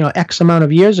from X amount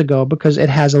of years ago because it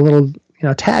has a little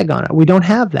tag on it. We don't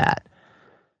have that.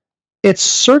 It's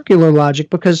circular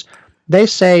logic because they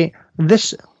say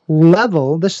this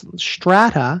level, this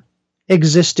strata,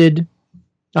 existed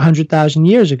 100,000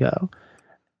 years ago,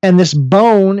 and this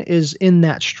bone is in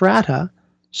that strata,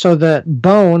 so that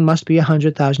bone must be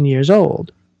 100,000 years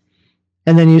old.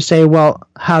 And then you say, well,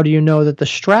 how do you know that the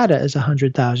strata is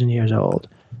 100,000 years old?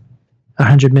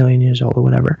 100 million years old or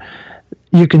whatever.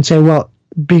 You can say, well,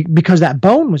 because that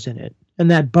bone was in it, and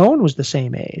that bone was the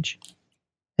same age.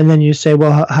 And then you say,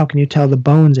 well, how can you tell the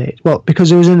bone's age? Well,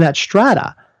 because it was in that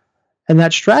strata, and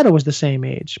that strata was the same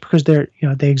age because they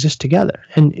exist together.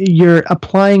 And you're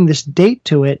applying this date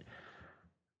to it,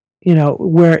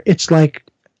 where it's like,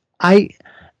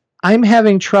 I'm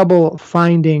having trouble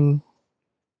finding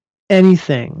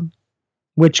anything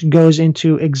which goes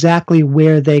into exactly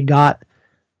where they got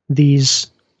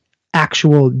these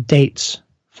actual dates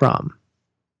from.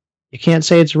 You can't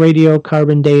say it's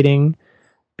radiocarbon dating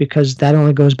because that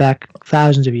only goes back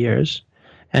thousands of years.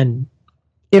 And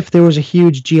if there was a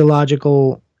huge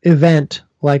geological event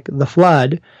like the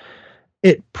flood,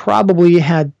 it probably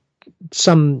had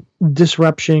some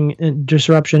disruption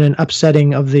and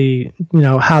upsetting of the,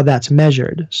 how that's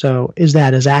measured. So is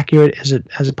that as accurate as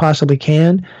it possibly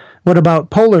can? What about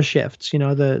polar shifts?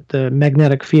 The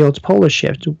magnetic field's polar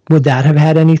shift. Would that have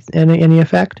had any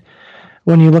effect?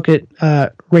 When you look at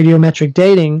radiometric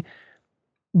dating,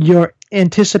 you're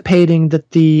anticipating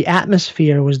that the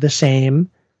atmosphere was the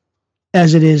same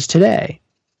as it is today.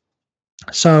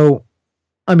 So,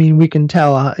 we can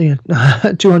tell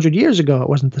 200 years ago it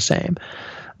wasn't the same,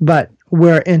 but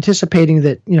we're anticipating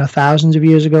that thousands of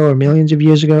years ago or millions of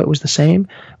years ago it was the same.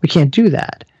 We can't do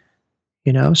that,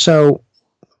 So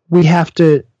we have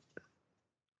to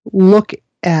look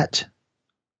at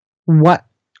what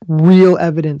real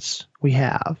evidence we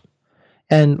have.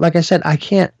 And like I said,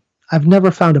 I've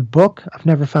never found a book, I've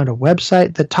never found a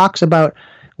website that talks about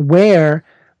where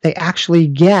they actually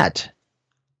get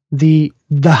the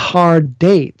hard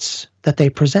dates that they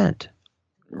present.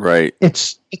 Right.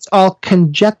 It's all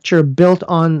conjecture built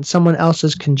on someone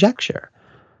else's conjecture.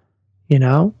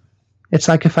 It's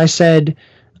like if I said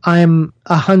I'm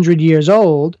 100 years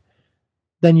old,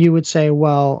 then you would say,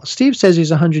 well, Steve says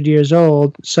he's 100 years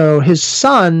old, so his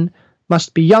son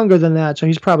must be younger than that, so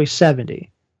he's probably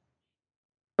 70.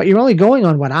 But you're only going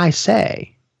on what I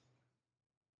say.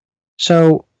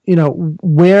 So,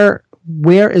 where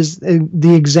is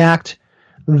the exact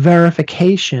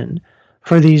verification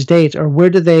for these dates, or where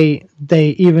do they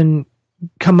even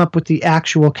come up with the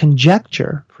actual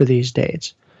conjecture for these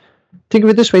dates? Think of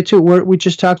it this way, too. We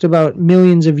just talked about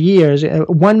millions of years.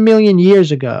 1 million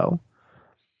years ago,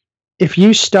 if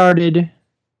you started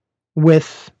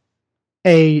with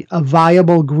a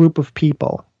viable group of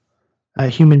people,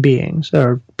 human beings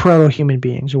or proto-human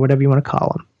beings or whatever you want to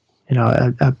call them,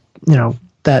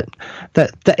 that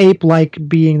the ape-like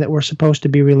being that we're supposed to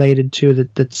be related to,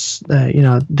 that's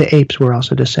the apes were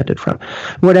also descended from,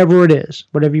 whatever it is,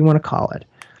 whatever you want to call it,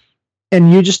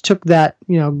 and you just took that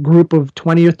group of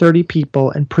 20 or 30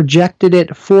 people and projected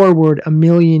it forward 1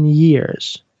 million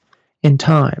years in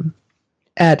time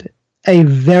at a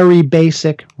very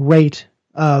basic rate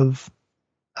of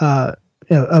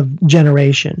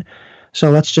generation.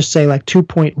 So let's just say like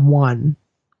 2.1.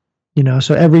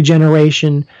 So every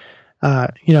generation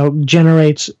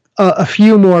generates a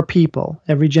few more people.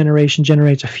 Every generation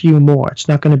generates a few more. It's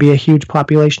not going to be a huge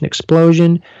population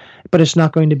explosion, but it's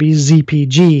not going to be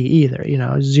ZPG either,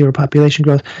 zero population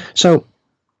growth. So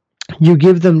you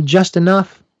give them just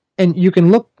enough, and you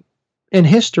can look in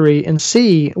history and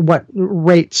see what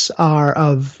rates are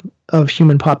of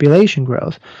human population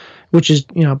growth, which is,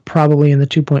 probably in the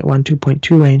 2.1,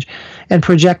 2.2 range, and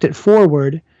project it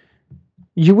forward,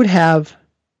 you would have,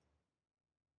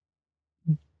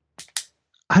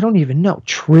 I don't even know,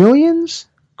 trillions,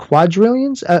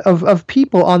 quadrillions of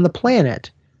people on the planet,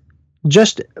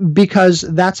 just because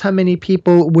that's how many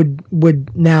people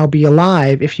would now be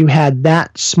alive if you had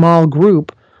that small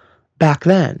group back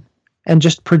then and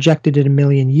just projected it 1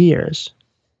 million years.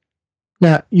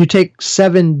 Now, you take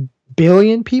 7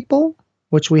 billion people,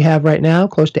 which we have right now,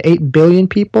 close to 8 billion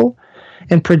people,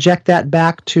 and project that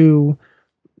back to,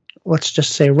 let's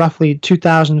just say, roughly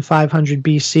 2,500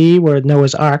 BC, where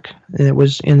Noah's Ark, and it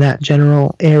was in that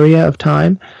general area of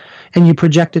time, and you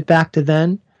project it back to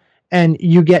then, and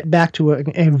you get back to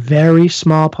a very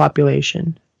small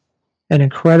population, an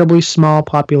incredibly small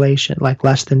population, like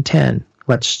less than 10,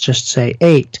 let's just say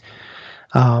 8.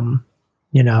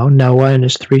 Noah and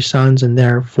his 3 sons and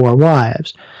their 4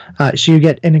 wives. So you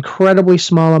get an incredibly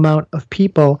small amount of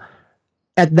people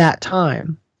at that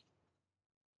time.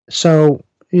 So,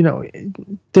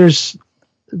 there's,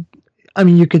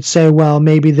 you could say, well,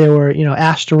 maybe there were,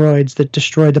 asteroids that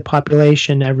destroyed the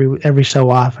population every so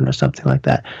often or something like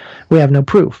that. We have no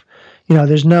proof.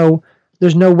 There's no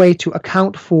way to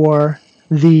account for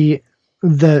the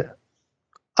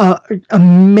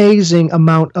amazing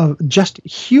amount of just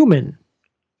human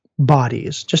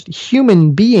bodies, just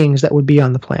human beings that would be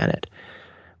on the planet.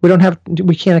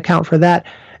 We can't account for that.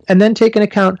 And then take into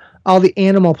account all the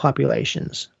animal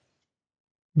populations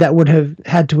that would have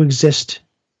had to exist,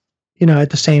 at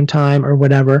the same time or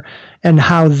whatever, and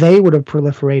how they would have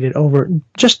proliferated over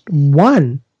just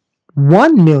 1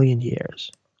 million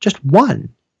years, just one.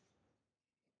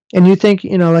 And you think,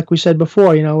 like we said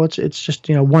before, it's just,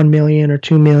 1 million or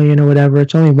 2 million or whatever.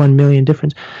 It's only 1 million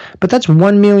difference. But that's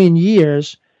 1 million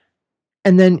years.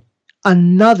 And then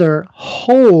another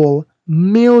whole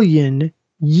million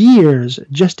years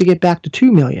just to get back to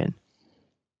 2 million.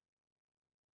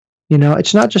 You know,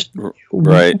 it's not just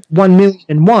right.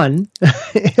 1,000,001.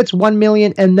 It's 1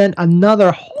 million and then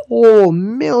another whole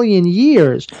million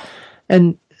years.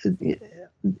 And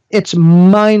it's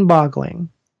mind-boggling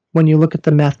when you look at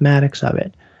the mathematics of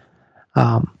it.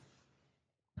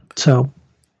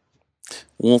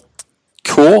 Well,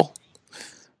 cool.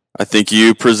 I think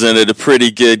you presented a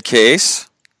pretty good case.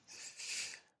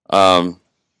 Do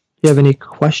you have any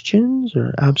questions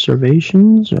or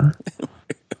observations? Or?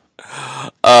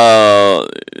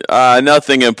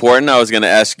 Nothing important. I was going to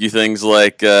ask you things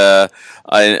like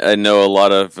I know a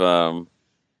lot of the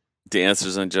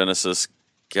Answers in Genesis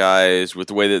guys, with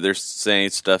the way that they're saying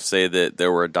stuff, say that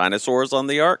there were dinosaurs on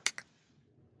the ark.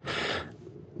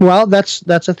 Well, that's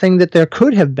a thing that there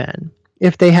could have been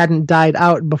if they hadn't died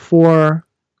out before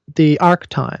the ark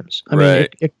times. I mean,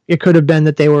 it could have been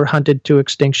that they were hunted to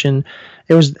extinction.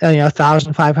 It was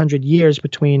 1,500 years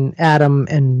between Adam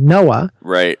and Noah.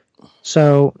 Right.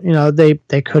 So,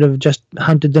 they could have just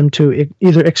hunted them to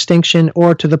either extinction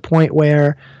or to the point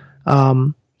where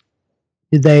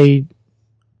they,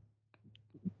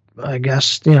 I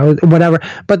guess, whatever.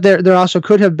 But there also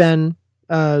could have been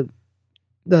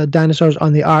the dinosaurs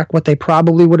on the ark. What they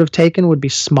probably would have taken would be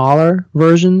smaller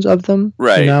versions of them.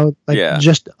 Right.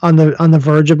 Just on the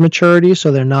verge of maturity.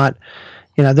 So they're not,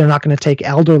 they're not going to take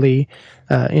elderly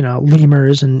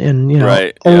lemurs and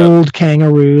right, old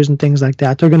kangaroos and things like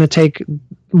that. They're going to take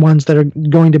ones that are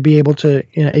going to be able to,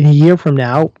 in a year from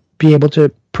now, be able to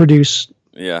produce,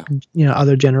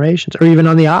 other generations. Or even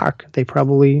on the ark, they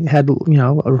probably had,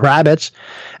 rabbits.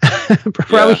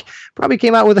 Probably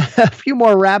came out with a few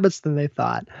more rabbits than they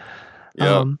thought.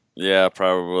 Yeah,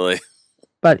 probably.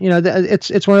 But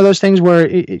it's one of those things where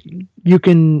you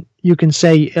can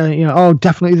say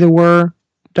definitely there were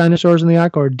dinosaurs in the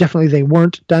ark, or definitely they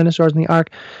weren't dinosaurs in the ark.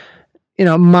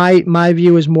 My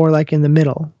view is more like in the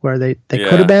middle, where they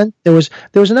could have been. There was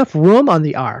enough room on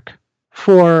the ark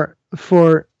for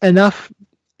enough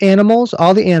animals,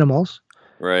 all the animals,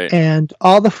 right, and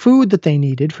all the food that they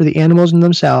needed for the animals and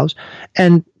themselves,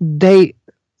 and they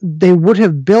would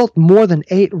have built more than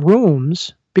 8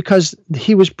 rooms, because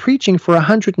he was preaching for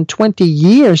 120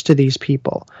 years to these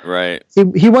people. Right.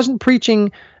 He wasn't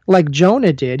preaching like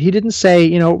Jonah did. He didn't say,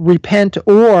 repent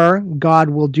or God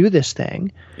will do this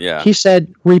thing. Yeah. He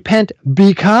said, repent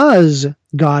because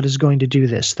God is going to do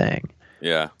this thing.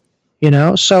 Yeah.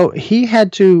 So he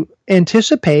had to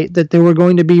anticipate that there were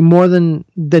going to be more than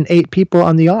 8 people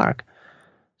on the ark.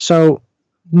 So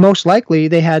most likely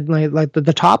they had like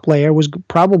the top layer was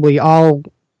probably all,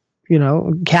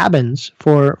 cabins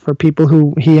for people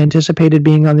who he anticipated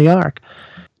being on the ark.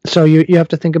 So you have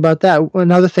to think about that.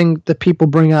 Another thing that people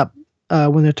bring up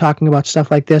when they're talking about stuff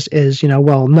like this is,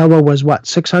 Noah was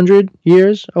 600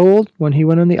 years old when he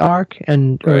went on the ark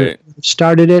and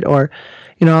started it, or,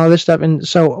 all this stuff. And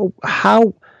so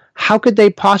how could they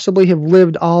possibly have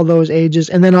lived all those ages,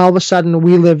 and then all of a sudden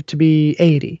we live to be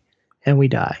 80 and we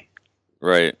die?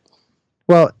 Right.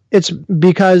 Well, it's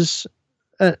because,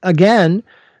 again,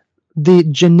 the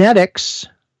genetics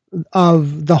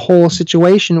of the whole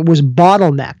situation was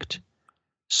bottlenecked.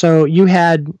 So you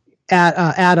had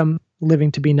Adam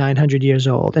living to be 900 years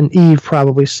old, and Eve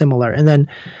probably similar. And then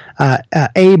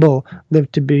Abel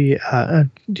lived to be,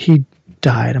 he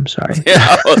died, I'm sorry.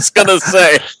 Yeah, I was going to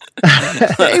say.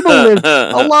 Abel lived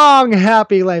a long,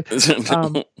 happy life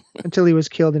until he was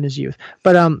killed in his youth.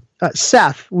 But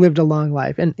Seth lived a long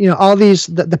life. And, all these,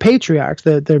 the patriarchs,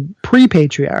 the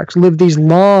pre-patriarchs lived these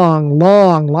long,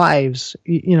 long lives,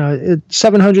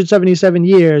 777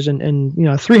 years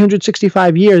and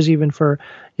 365 years even for,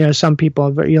 some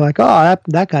people. You're like, oh,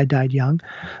 that guy died young.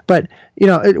 But,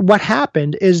 what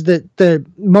happened is that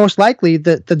most likely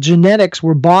the genetics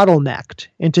were bottlenecked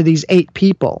into these 8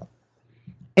 people.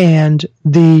 And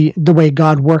the way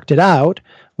God worked it out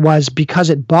was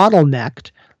because it bottlenecked,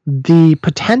 the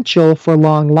potential for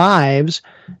long lives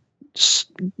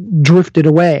drifted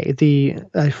away.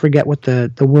 I forget what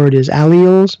the word is,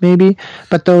 alleles maybe,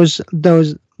 but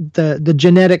the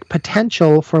genetic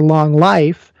potential for long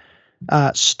life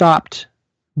stopped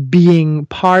being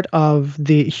part of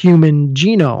the human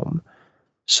genome.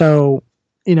 So,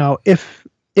 if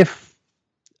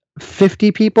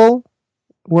 50 people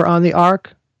were on the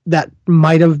ark, that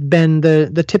might have been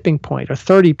the tipping point, or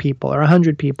 30 people or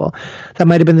 100 people. That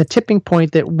might have been the tipping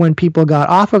point that when people got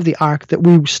off of the ark, that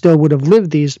we still would have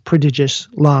lived these prodigious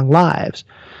long lives.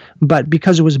 But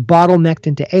because it was bottlenecked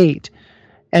into 8,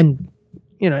 and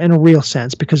in a real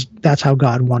sense, because that's how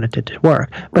God wanted it to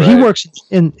work. But he works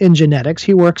in genetics.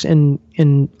 He works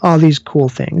in all these cool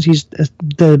things. He's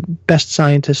the best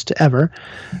scientist ever.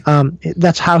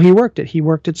 That's how he worked it. He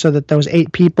worked it so that those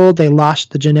 8 people, they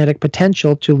lost the genetic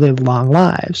potential to live long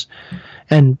lives.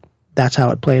 And that's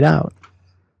how it played out.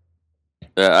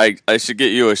 I should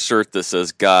get you a shirt that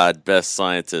says "God, best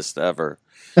scientist ever."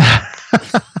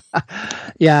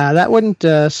 Yeah, that wouldn't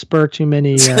spur too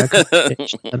many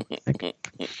conversations, I don't think.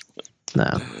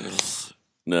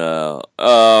 No.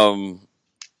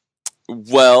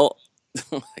 Well,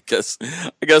 I guess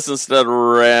instead of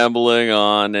rambling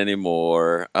on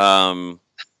anymore, I'm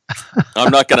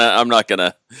gonna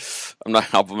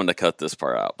cut this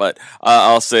part out. But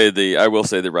I will say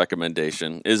the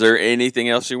recommendation. Is there anything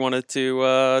else you wanted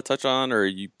to touch on, or are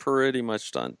you pretty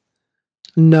much done?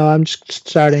 No, I'm just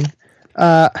starting.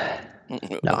 No,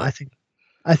 I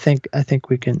think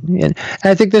we can, and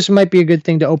I think this might be a good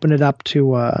thing to open it up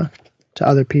to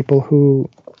other people who,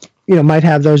 might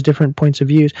have those different points of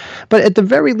views. But at the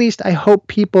very least, I hope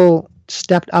people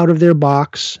stepped out of their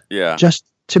box, just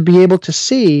to be able to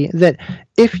see that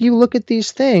if you look at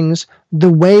these things the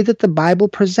way that the Bible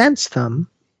presents them,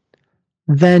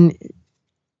 then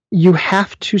you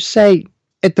have to say,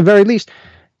 at the very least,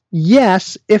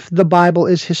 yes, if the Bible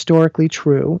is historically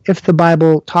true, if the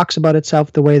Bible talks about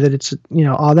itself the way that it's,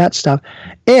 all that stuff,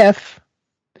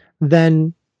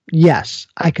 then yes,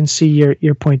 I can see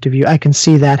your point of view. I can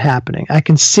see that happening. I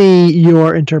can see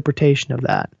your interpretation of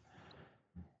that.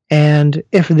 And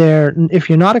if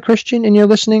you're not a Christian and you're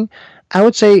listening, I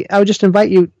would just invite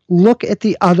you, look at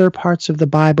the other parts of the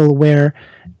Bible where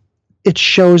it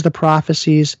shows the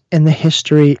prophecies and the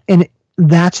history, and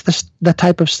that's the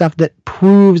type of stuff that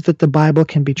proves that the Bible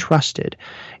can be trusted.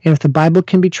 And if the Bible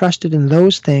can be trusted in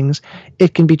those things,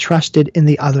 it can be trusted in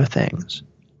the other things.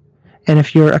 And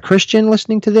if you're a Christian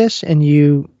listening to this and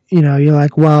you're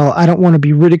like, well, I don't want to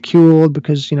be ridiculed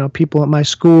because, people at my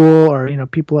school or,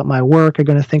 people at my work are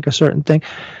going to think a certain thing.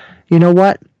 You know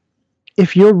what?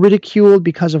 If you're ridiculed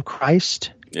because of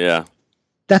Christ,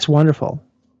 that's wonderful.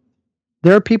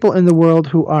 There are people in the world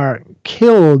who are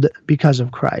killed because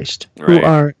of Christ, who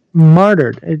are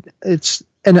martyred. It's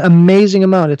an amazing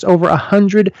amount. It's over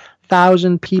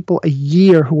 100,000 people a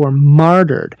year who are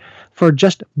martyred for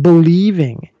just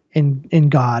believing in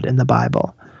God and the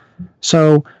Bible.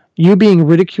 So you being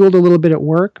ridiculed a little bit at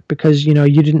work because, you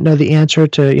didn't know the answer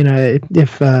to,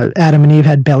 if Adam and Eve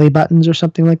had belly buttons or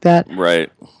something like that.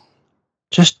 Right.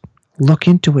 Just look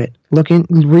into it.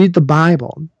 Read the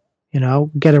Bible.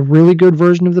 Get a really good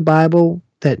version of the Bible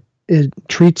that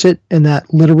treats it in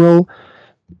that literal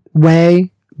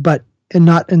way, but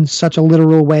not in such a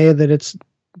literal way that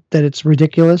it's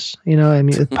ridiculous.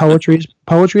 Poetry is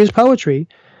poetry.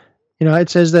 It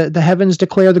says that the heavens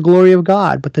declare the glory of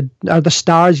God, but are the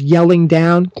stars yelling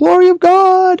down, "Glory of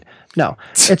God"? No,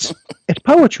 it's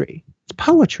poetry. It's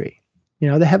poetry.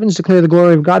 The heavens declare the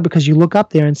glory of God because you look up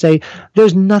there and say,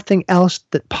 there's nothing else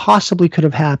that possibly could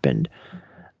have happened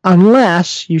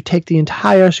unless you take the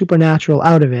entire supernatural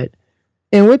out of it,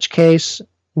 in which case,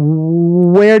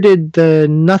 where did the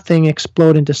nothing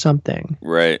explode into something?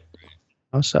 Right.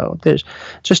 So there's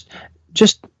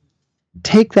just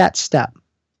take that step.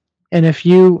 And if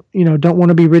you don't want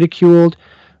to be ridiculed,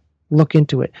 look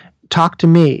into it. Talk to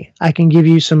me. I can give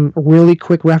you some really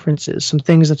quick references, some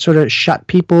things that sort of shut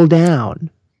people down.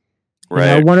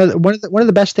 Right. One of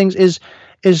the best things is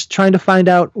trying to find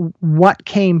out what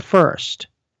came first.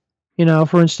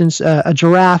 For instance, a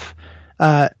giraffe.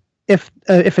 If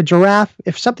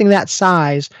something that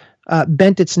size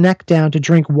bent its neck down to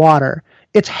drink water,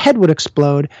 its head would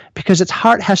explode because its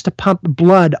heart has to pump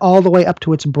blood all the way up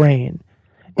to its brain.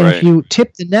 And if you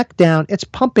tip the neck down, it's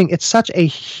pumping. It's such a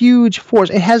huge force.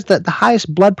 It has the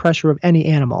highest blood pressure of any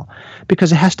animal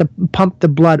because it has to pump the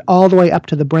blood all the way up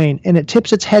to the brain. And it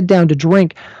tips its head down to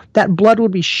drink. That blood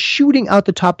would be shooting out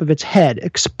the top of its head,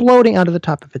 exploding out of the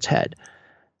top of its head.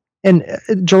 And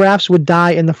giraffes would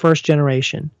die in the first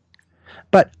generation.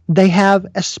 But they have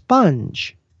a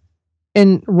sponge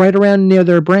right around near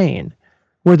their brain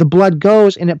where the blood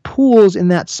goes and it pools in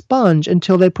that sponge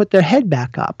until they put their head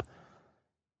back up.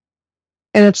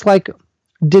 And it's like,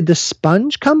 did the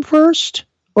sponge come first?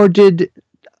 Or did,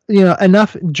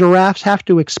 enough giraffes have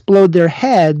to explode their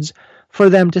heads for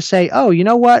them to say, oh, you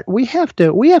know what? We have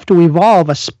to evolve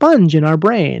a sponge in our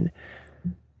brain.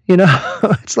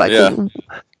 It's like,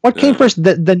 what came first,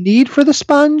 the need for the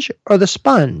sponge or the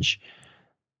sponge?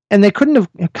 And they couldn't have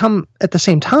come at the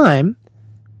same time.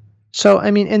 So,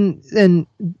 and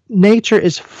nature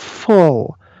is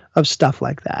full of stuff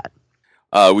like that.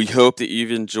 We hope that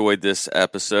you've enjoyed this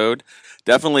episode.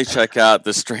 Definitely check out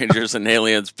the Strangers and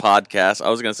Aliens podcast. I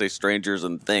was going to say Strangers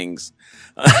and Things.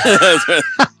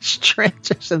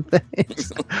 Strangers and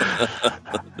Things. I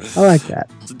like that.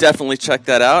 So definitely check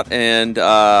that out. And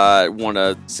I want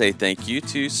to say thank you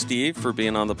to Steve for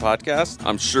being on the podcast.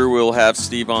 I'm sure we'll have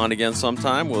Steve on again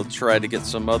sometime. We'll try to get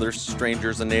some other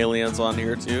Strangers and Aliens on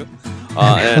here too.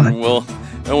 And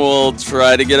we'll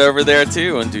try to get over there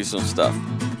too and do some stuff.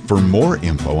 For more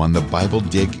info on the Bible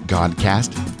Dig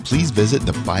Godcast, please visit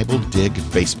the Bible Dig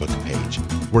Facebook page,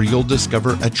 where you'll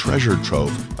discover a treasure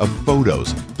trove of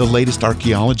photos, the latest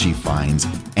archaeology finds,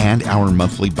 and our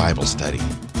monthly Bible study.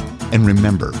 And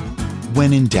remember,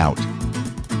 when in doubt,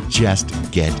 just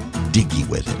get diggy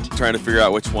with it. Trying to figure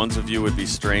out which ones of you would be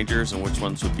strangers and which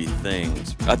ones would be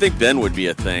things. I think Ben would be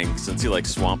a thing, since he likes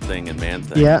Swamp Thing and Man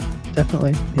Thing. Yeah,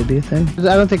 definitely. He'd be a thing.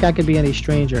 I don't think I could be any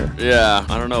stranger. Yeah,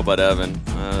 I don't know about Evan.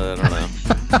 I don't know.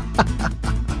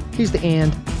 He's the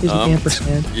and. He's the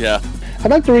ampersand. Yeah. I'd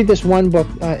like to read this one book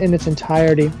in its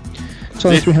entirety. It's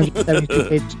only 372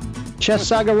 pages. Chess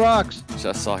Saga rocks.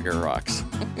 Chess Saga rocks.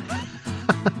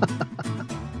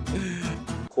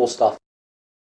 Cool stuff.